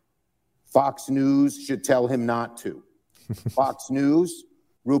segment. Fox News should tell him not to. Fox News,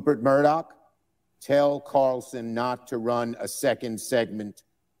 Rupert Murdoch, tell Carlson not to run a second segment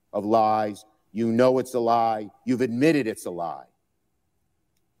of lies. You know it's a lie. You've admitted it's a lie.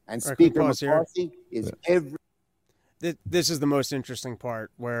 And Speaker McCarthy is every... This is the most interesting part,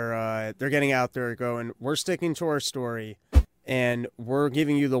 where they're getting out there going, we're sticking to our story, and we're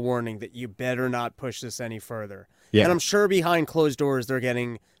giving you the warning that you better not push this any further. Yeah. And I'm sure behind closed doors, they're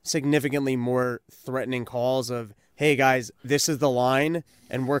getting significantly more threatening calls of, hey, guys, this is the line,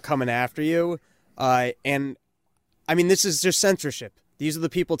 and we're coming after you. And, I mean, this is just censorship. These are the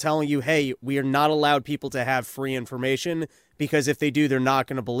people telling you, hey, we are not allowed people to have free information, because if they do, they're not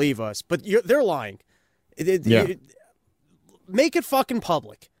going to believe us. But they're lying. Make it fucking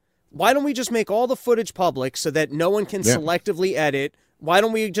public. Why don't we just make all the footage public so that no one can selectively edit? Why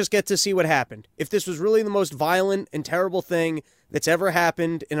don't we just get to see what happened? If this was really the most violent and terrible thing that's ever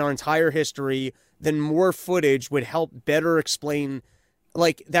happened in our entire history, then more footage would help better explain,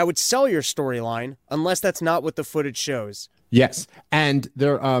 like, that would sell your storyline, unless that's not what the footage shows. Yes. And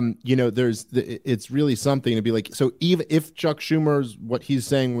there, it's really something to be like, so even if Chuck Schumer's, what he's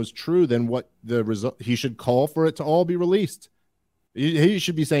saying was true, then what the result, he should call for it to all be released. He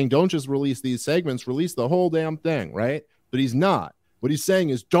should be saying, don't just release these segments, release the whole damn thing, right? But he's not. What he's saying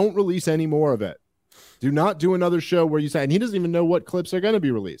is, don't release any more of it. Do not do another show where you say, and he doesn't even know what clips are going to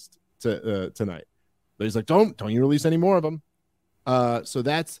be released tonight. But he's like, don't you release any more of them. So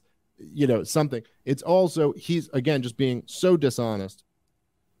that's, something. It's also, he's, again, just being so dishonest.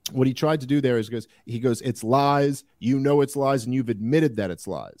 What he tried to do there is he goes, it's lies. You know it's lies, and you've admitted that it's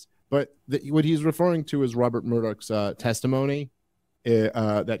lies. But what he's referring to is Robert Murdoch's testimony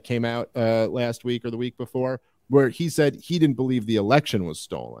that came out last week or the week before, where he said he didn't believe the election was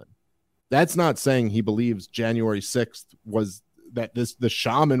stolen. That's not saying he believes January 6th was that the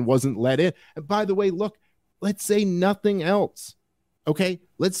shaman wasn't let in. And by the way, look, let's say nothing else. Okay,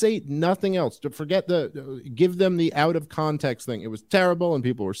 let's say nothing else. To forget give them the out of context thing. It was terrible and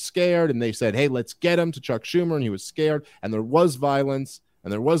people were scared and they said, hey, let's get him to Chuck Schumer, and he was scared and there was violence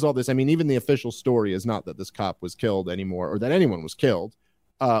and there was all this. I mean, even the official story is not that this cop was killed anymore or that anyone was killed.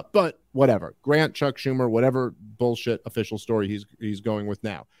 But whatever, grant Chuck Schumer whatever bullshit official story he's going with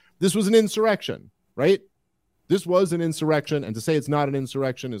now. This was an insurrection, right? This was an insurrection, and to say it's not an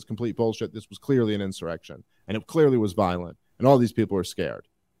insurrection is complete bullshit. This was clearly an insurrection, and it clearly was violent, and all these people are scared.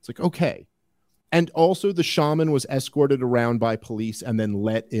 It's like, okay. And also the shaman was escorted around by police and then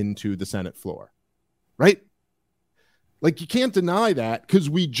let into the Senate floor, right? Like, you can't deny that because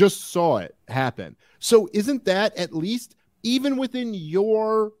we just saw it happen. So isn't that at least, even within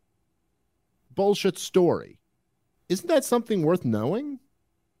your bullshit story, isn't that something worth knowing?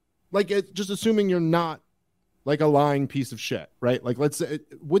 Like, just assuming you're not like a lying piece of shit, right? Like, let's say,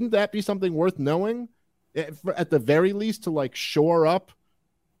 wouldn't that be something worth knowing? At the very least, to like shore up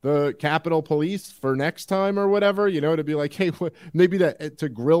the Capitol Police for next time or whatever, you know, to be like, hey, maybe that to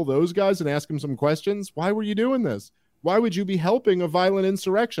grill those guys and ask them some questions. Why were you doing this? Why would you be helping a violent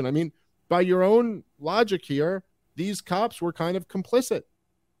insurrection? I mean, by your own logic here, these cops were kind of complicit.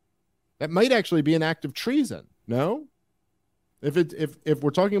 That might actually be an act of treason, no? If we're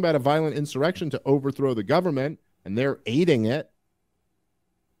talking about a violent insurrection to overthrow the government and they're aiding it,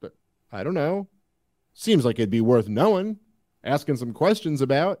 but I don't know. Seems like it'd be worth knowing, asking some questions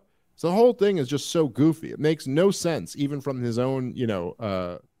about. So the whole thing is just so goofy. It makes no sense, even from his own,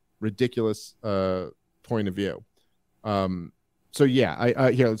 ridiculous point of view. So yeah,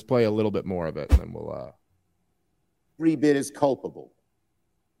 here, let's play a little bit more of it, and then we'll. Every bit as culpable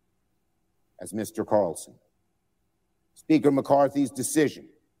as Mr. Carlson. Speaker McCarthy's decision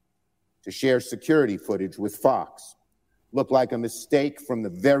to share security footage with Fox looked like a mistake from the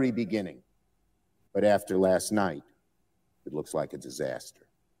very beginning. But after last night, it looks like a disaster.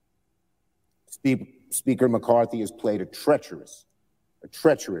 Speaker McCarthy has played a treacherous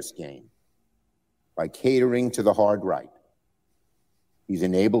game by catering to the hard right. He's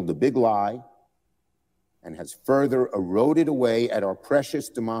enabled the big lie and has further eroded away at our precious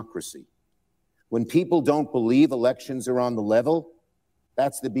democracy. When people don't believe elections are on the level,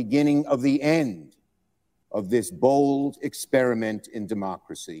 that's the beginning of the end of this bold experiment in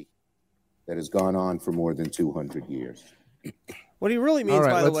democracy that has gone on for more than 200 years. What he really means,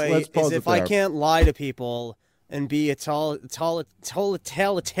 by the way, is if I can't lie to people and be a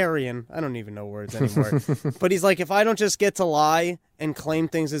totalitarian, I don't even know words anymore, but he's like, if I don't just get to lie and claim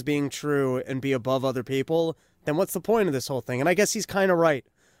things as being true and be above other people, then what's the point of this whole thing? And I guess he's kind of right.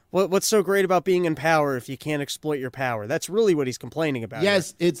 What's so great about being in power if you can't exploit your power? That's really what he's complaining about.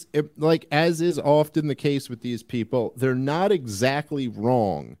 Yes, it's like, as is often the case with these people, they're not exactly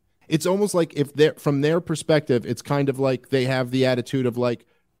wrong. It's almost like if they're, from their perspective, it's kind of like they have the attitude of like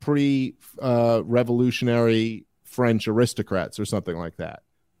pre-revolutionary French aristocrats or something like that.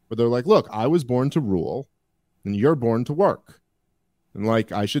 But they're like, look, I was born to rule and you're born to work. And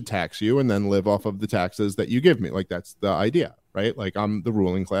like, I should tax you and then live off of the taxes that you give me. Like, that's the idea, right? Like, I'm the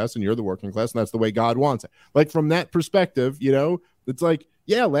ruling class and you're the working class, and that's the way God wants it. Like, from that perspective, you know, it's like,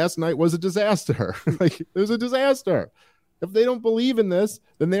 yeah, last night was a disaster. Like, it was a disaster. If they don't believe in this,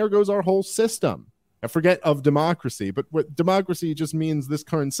 then there goes our whole system. I forget of democracy, but what democracy just means this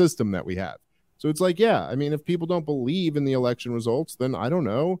current system that we have. So it's like, yeah, I mean, if people don't believe in the election results, then I don't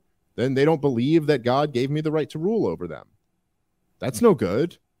know. Then they don't believe that God gave me the right to rule over them. That's no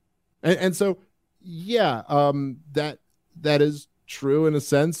good. And so, yeah, that is true in a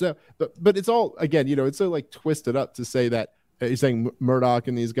sense. But it's all, again, you know, it's so like twisted up to say that he's saying Murdoch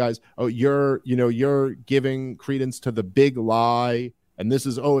and these guys, oh, you're giving credence to the big lie. And this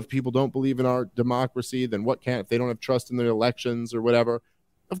is, oh, if people don't believe in our democracy, then what can, if they don't have trust in their elections or whatever.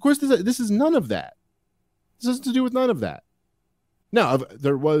 Of course, this is none of that. This has to do with none of that. Now,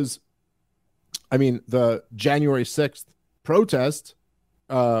 there was, I mean, the January 6th protest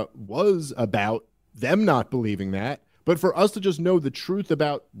was about them not believing that. But for us to just know the truth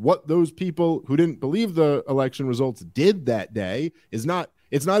about what those people who didn't believe the election results did that day is not,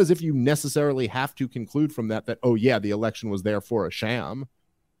 it's not as if you necessarily have to conclude from that, oh yeah, the election was therefore a sham.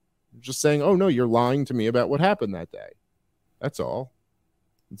 You're just saying, oh no, you're lying to me about what happened that day. That's all.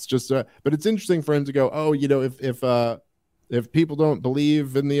 It's just, but it's interesting for him to go, oh, you know, if people don't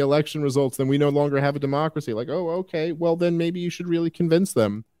believe in the election results, then we no longer have a democracy. Like, oh, okay, well then maybe you should really convince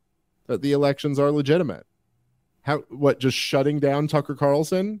them that the elections are legitimate. Just shutting down Tucker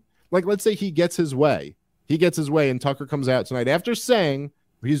Carlson? Like, let's say he gets his way. And Tucker comes out tonight after saying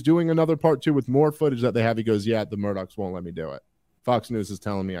he's doing another part 2 with more footage that they have. He goes, yeah, the Murdochs won't let me do it. Fox News is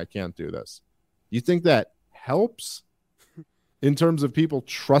telling me I can't do this. You think that helps in terms of people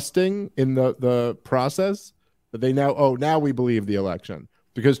trusting in the process that they now we believe the election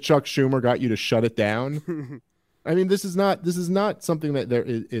because Chuck Schumer got you to shut it down? I mean, this is not something that there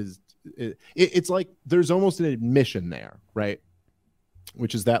is it's like there's almost an admission there, right?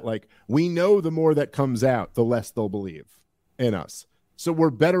 Which is that, like, we know the more that comes out, the less they'll believe in us. So we're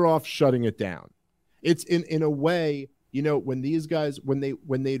better off shutting it down. It's in a way, you know, when these guys, when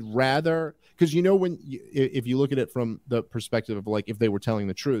they'd rather, because, you know, if you look at it from the perspective of, like, if they were telling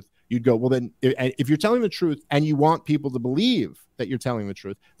the truth, you'd go, well, then if you're telling the truth and you want people to believe that you're telling the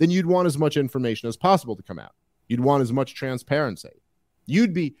truth, then you'd want as much information as possible to come out. You'd want as much transparency.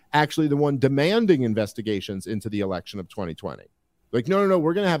 You'd be actually the one demanding investigations into the election of 2020. Like, no,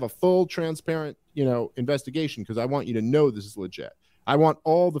 we're going to have a full, transparent, you know, investigation because I want you to know this is legit. I want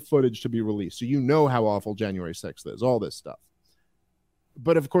all the footage to be released so you know how awful January 6th is, all this stuff.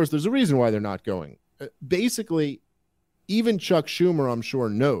 But, of course, there's a reason why they're not going. Basically, even Chuck Schumer, I'm sure,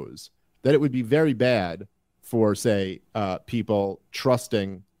 knows that it would be very bad for, say, people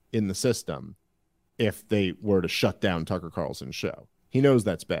trusting in the system if they were to shut down Tucker Carlson's show. He knows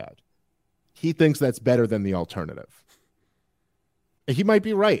that's bad. He thinks that's better than the alternative. He might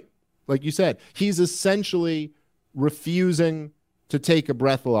be right. Like you said, he's essentially refusing to take a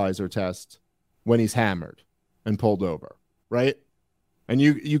breathalyzer test when he's hammered and pulled over, right? And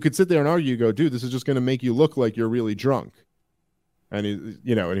you could sit there and argue, go, dude, this is just going to make you look like you're really drunk. And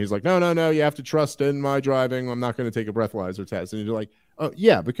he's like, no, you have to trust in my driving. I'm not going to take a breathalyzer test. And you're like, oh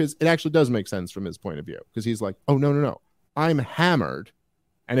yeah, because it actually does make sense from his point of view. Because he's like, oh no, I'm hammered.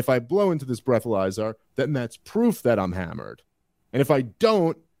 And if I blow into this breathalyzer, then that's proof that I'm hammered. And if I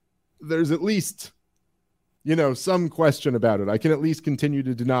don't, there's at least, you know, some question about it. I can at least continue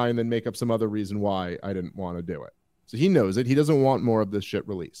to deny and then make up some other reason why I didn't want to do it. So he knows it. He doesn't want more of this shit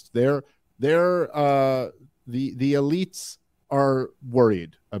released. The elites are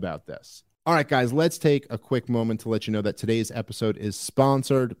worried about this. All right, guys, let's take a quick moment to let you know that today's episode is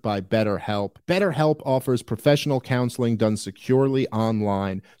sponsored by BetterHelp. BetterHelp offers professional counseling done securely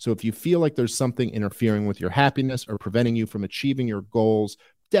online. So if you feel like there's something interfering with your happiness or preventing you from achieving your goals,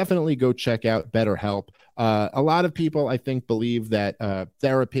 definitely go check out BetterHelp. A lot of people, I think, believe that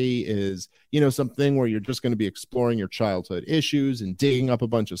therapy is, you know, something where you're just going to be exploring your childhood issues and digging up a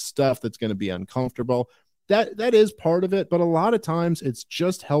bunch of stuff that's going to be uncomfortable. That is part of it, but a lot of times it's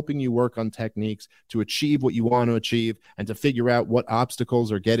just helping you work on techniques to achieve what you want to achieve and to figure out what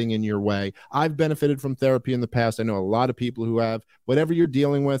obstacles are getting in your way. I've benefited from therapy in the past. I know a lot of people who have. Whatever you're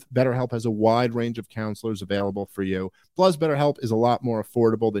dealing with, BetterHelp has a wide range of counselors available for you. Plus, BetterHelp is a lot more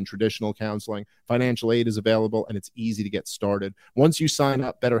affordable than traditional counseling. Financial aid is available, and it's easy to get started. Once you sign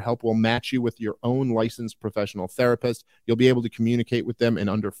up, BetterHelp will match you with your own licensed professional therapist. You'll be able to communicate with them in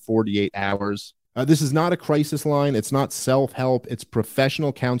under 48 hours. This is not a crisis line. It's not self-help. It's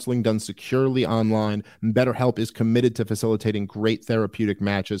professional counseling done securely online. BetterHelp is committed to facilitating great therapeutic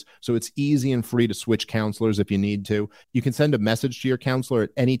matches, so it's easy and free to switch counselors if you need to. You can send a message to your counselor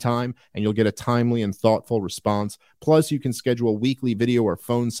at any time, and you'll get a timely and thoughtful response. Plus, you can schedule weekly video or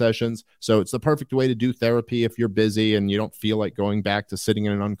phone sessions, so it's the perfect way to do therapy if you're busy and you don't feel like going back to sitting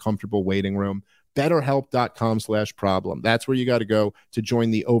in an uncomfortable waiting room. BetterHelp.com/problem. That's where you got to go to join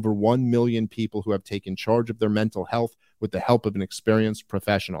the over 1 million people who have taken charge of their mental health with the help of an experienced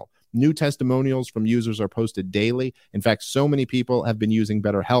professional. New testimonials from users are posted daily. In fact, so many people have been using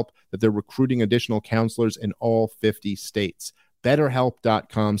BetterHelp that they're recruiting additional counselors in all 50 states.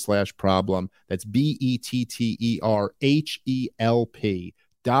 BetterHelp.com/problem. That's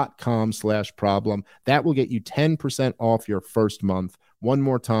BetterHelp.com/problem. That will get you 10% off your first month. One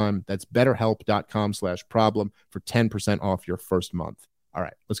more time, that's BetterHelp.com/problem for 10% off your first month. All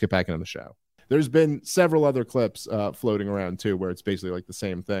right, let's get back into the show. There's been several other clips floating around, too, where it's basically like the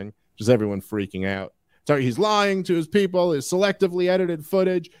same thing, just everyone freaking out. Sorry, he's lying to his people, his selectively edited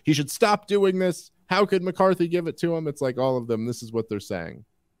footage. He should stop doing this. How could McCarthy give it to him? It's like all of them. This is what they're saying.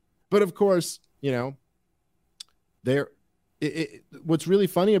 But, of course, you know, what's really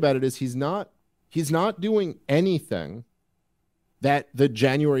funny about it is he's not doing anything that the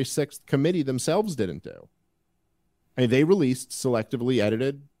January 6th committee themselves didn't do. I mean, they released selectively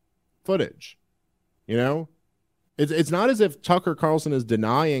edited footage. You know, it's not as if Tucker Carlson is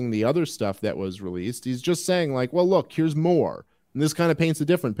denying the other stuff that was released. He's just saying, like, well, look, here's more. And this kind of paints a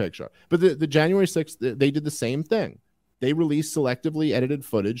different picture. But the January 6th, they did the same thing. They released selectively edited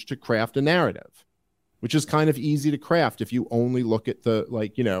footage to craft a narrative, which is kind of easy to craft if you only look at the,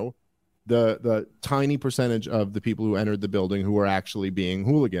 like, you know, the tiny percentage of the people who entered the building who were actually being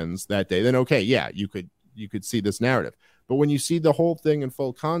hooligans that day. Then, okay, yeah, you could see this narrative. But when you see the whole thing in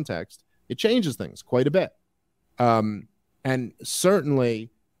full context, it changes things quite a bit. And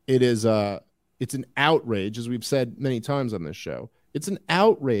certainly it's an outrage, as we've said many times on this show. It's an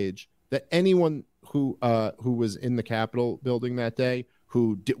outrage that anyone who was in the Capitol building that day,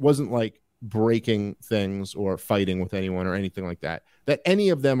 who wasn't like breaking things or fighting with anyone or anything like that, that any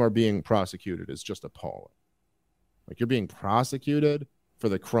of them are being prosecuted is just appalling. Like, you're being prosecuted for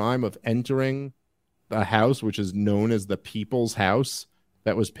the crime of entering a house which is known as the People's House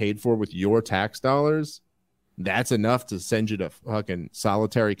that was paid for with your tax dollars. That's enough to send you to fucking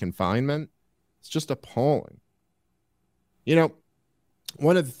solitary confinement. It's just appalling. You know,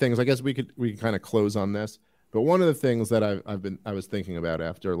 one of the things, I guess we can kind of close on this, but one of the things that I was thinking about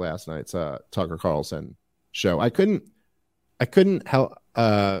after last night's Tucker Carlson show, I couldn't help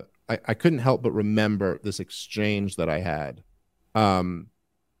but remember this exchange that I had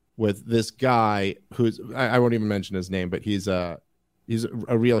with this guy who's, I won't even mention his name, but he's one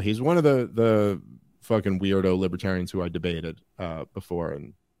of the fucking weirdo libertarians who I debated before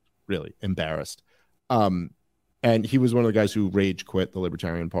and really embarrassed. And he was one of the guys who rage quit the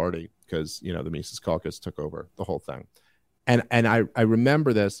Libertarian Party because, you know, the Mises Caucus took over the whole thing. And I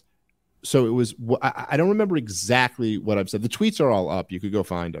remember this. So it was, I don't remember exactly what I've said. The tweets are all up. You could go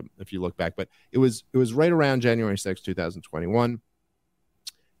find them if you look back. But it was right around January 6, 2021.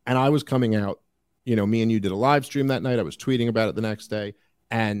 And I was coming out, you know, me and you did a live stream that night. I was tweeting about it the next day.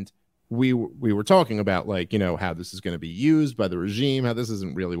 And we were talking about, like, you know, how this is going to be used by the regime, how this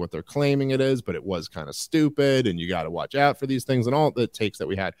isn't really what they're claiming it is, but it was kind of stupid, and you got to watch out for these things, and all the takes that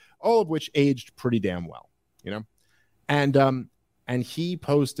we had, all of which aged pretty damn well, you know? And he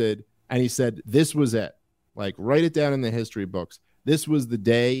posted, and he said, this was it. Like, write it down in the history books. This was the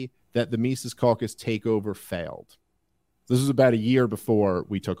day that the Mises Caucus takeover failed. This was about a year before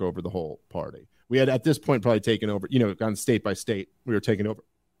we took over the whole party. We had, at this point, probably taken over, you know, gone state by state. We were taking over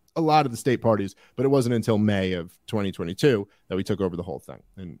a lot of the state parties, but it wasn't until May of 2022 that we took over the whole thing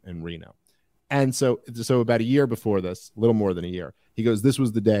in Reno. And so about a year before this, a little more than a year, he goes, this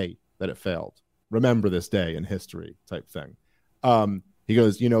was the day that it failed. Remember this day in history type thing. He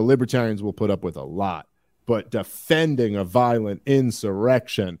goes, you know, libertarians will put up with a lot, but defending a violent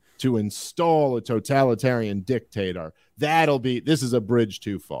insurrection to install a totalitarian dictator, this is a bridge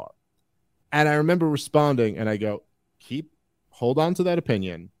too far. And I remember responding, and I go, hold on to that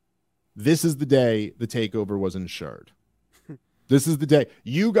opinion. This is the day the takeover was ensured. This is the day.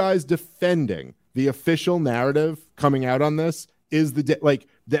 You guys defending the official narrative coming out on this is the day. Like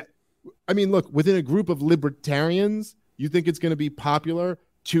that. I mean, look, within a group of libertarians, you think it's going to be popular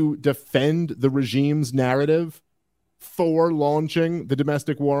to defend the regime's narrative for launching the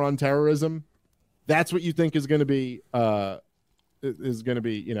domestic war on terrorism? That's what you think is going to be,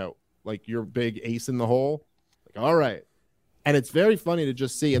 you know, like your big ace in the hole? Like, all right. And it's very funny to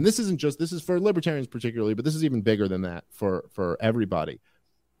just see, and this is for libertarians particularly, but this is even bigger than that for everybody.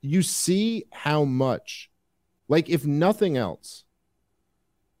 You see how much, like, if nothing else,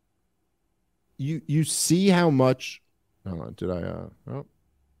 you see how much. Hold on, did I?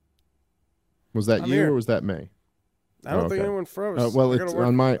 Was that you or was that me? I don't think anyone froze. Well, it's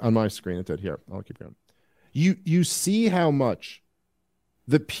on my screen. It did. Here, I'll keep going. You see how much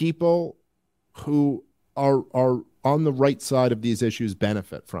the people who are on the right side of these issues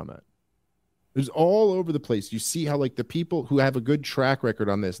benefit from it. There's all over the place. You see how, like, the people who have a good track record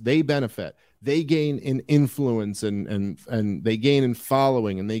on this, they benefit. They gain in influence and they gain in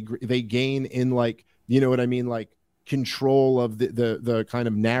following, and they gain in, like, you know what I mean, like, control of the kind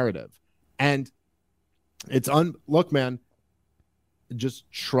of narrative. And it's look, man,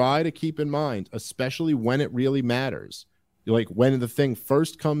 just try to keep in mind, especially when it really matters, like when the thing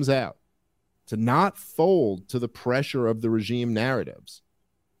first comes out, to not fold to the pressure of the regime narratives,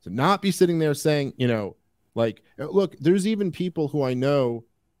 to not be sitting there saying, you know, like, look, there's even people who I know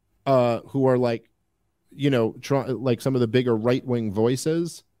who are, like, you know, like some of the bigger right-wing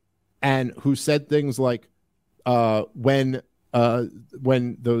voices, and who said things like, when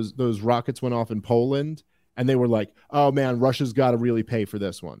those rockets went off in Poland, and they were like, oh man, Russia's got to really pay for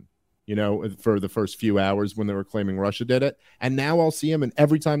this one, you know, for the first few hours when they were claiming Russia did it. And now I'll see them, and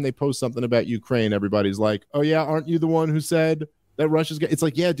every time they post something about Ukraine, everybody's like, oh yeah, aren't you the one who said that Russia's got? It's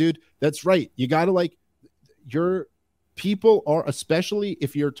like, yeah, dude, that's right. You got to, like, your people are, especially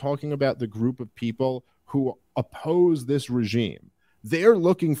if you're talking about the group of people who oppose this regime, they're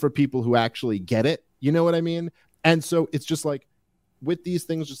looking for people who actually get it. You know what I mean? And so it's just like, with these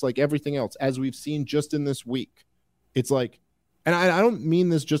things, just like everything else, as we've seen just in this week, it's like, and I don't mean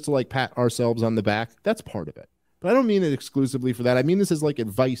this just to, like, pat ourselves on the back. That's part of it. But I don't mean it exclusively for that. I mean this as like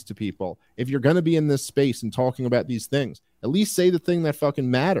advice to people. If you're going to be in this space and talking about these things, at least say the thing that fucking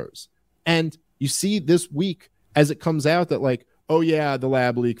matters. And you see this week as it comes out that like, oh yeah, the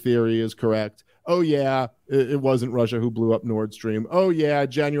lab leak theory is correct. Oh yeah, it wasn't Russia who blew up Nord Stream. Oh yeah,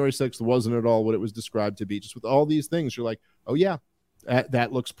 January 6th wasn't at all what it was described to be. Just with all these things, you're like, oh yeah,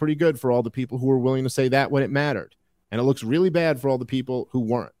 that looks pretty good for all the people who were willing to say that when it mattered. And it looks really bad for all the people who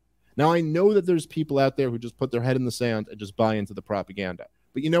weren't. Now, I know that there's people out there who just put their head in the sand and just buy into the propaganda.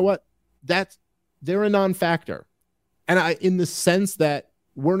 But you know what? They're a non-factor. And in the sense that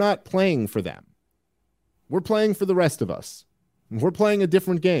we're not playing for them. We're playing for the rest of us. We're playing a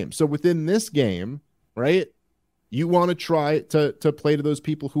different game. So within this game, right, you want to try to play to those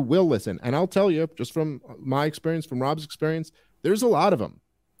people who will listen. And I'll tell you, just from my experience, from Rob's experience, there's a lot of them.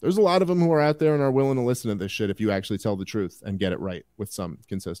 There's a lot of them who are out there and are willing to listen to this shit if you actually tell the truth and get it right with some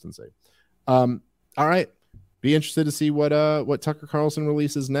consistency. All right. Be interested to see what Tucker Carlson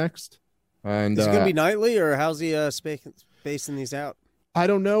releases next. And is it going to be nightly, or how's he spacing these out? I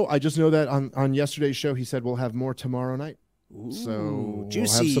don't know. I just know that on yesterday's show, he said we'll have more tomorrow night. Ooh, so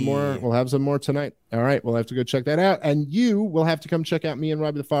juicy. We'll have some more tonight. All right, we'll have to go check that out. And you will have to come check out me and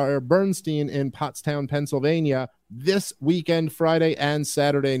Robbie the Fire Bernstein in Pottstown, Pennsylvania this weekend, Friday and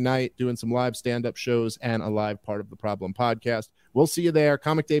Saturday night, doing some live stand-up shows and a live Part of the Problem podcast. We'll see you there.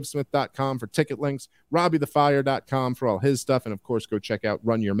 ComicDaveSmith.com for ticket links, RobbieTheFire.com for all his stuff, and of course, go check out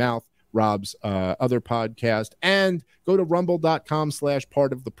Run Your Mouth, Rob's other podcast, and go to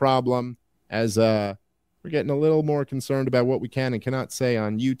rumble.com/Part of the Problem as we're getting a little more concerned about what we can and cannot say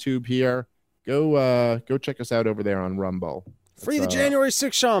on YouTube here. Go check us out over there on Rumble. Free the January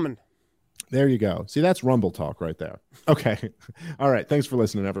 6th shaman. There you go. See, that's Rumble talk right there. Okay. All right. Thanks for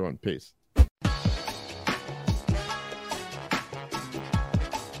listening, everyone. Peace.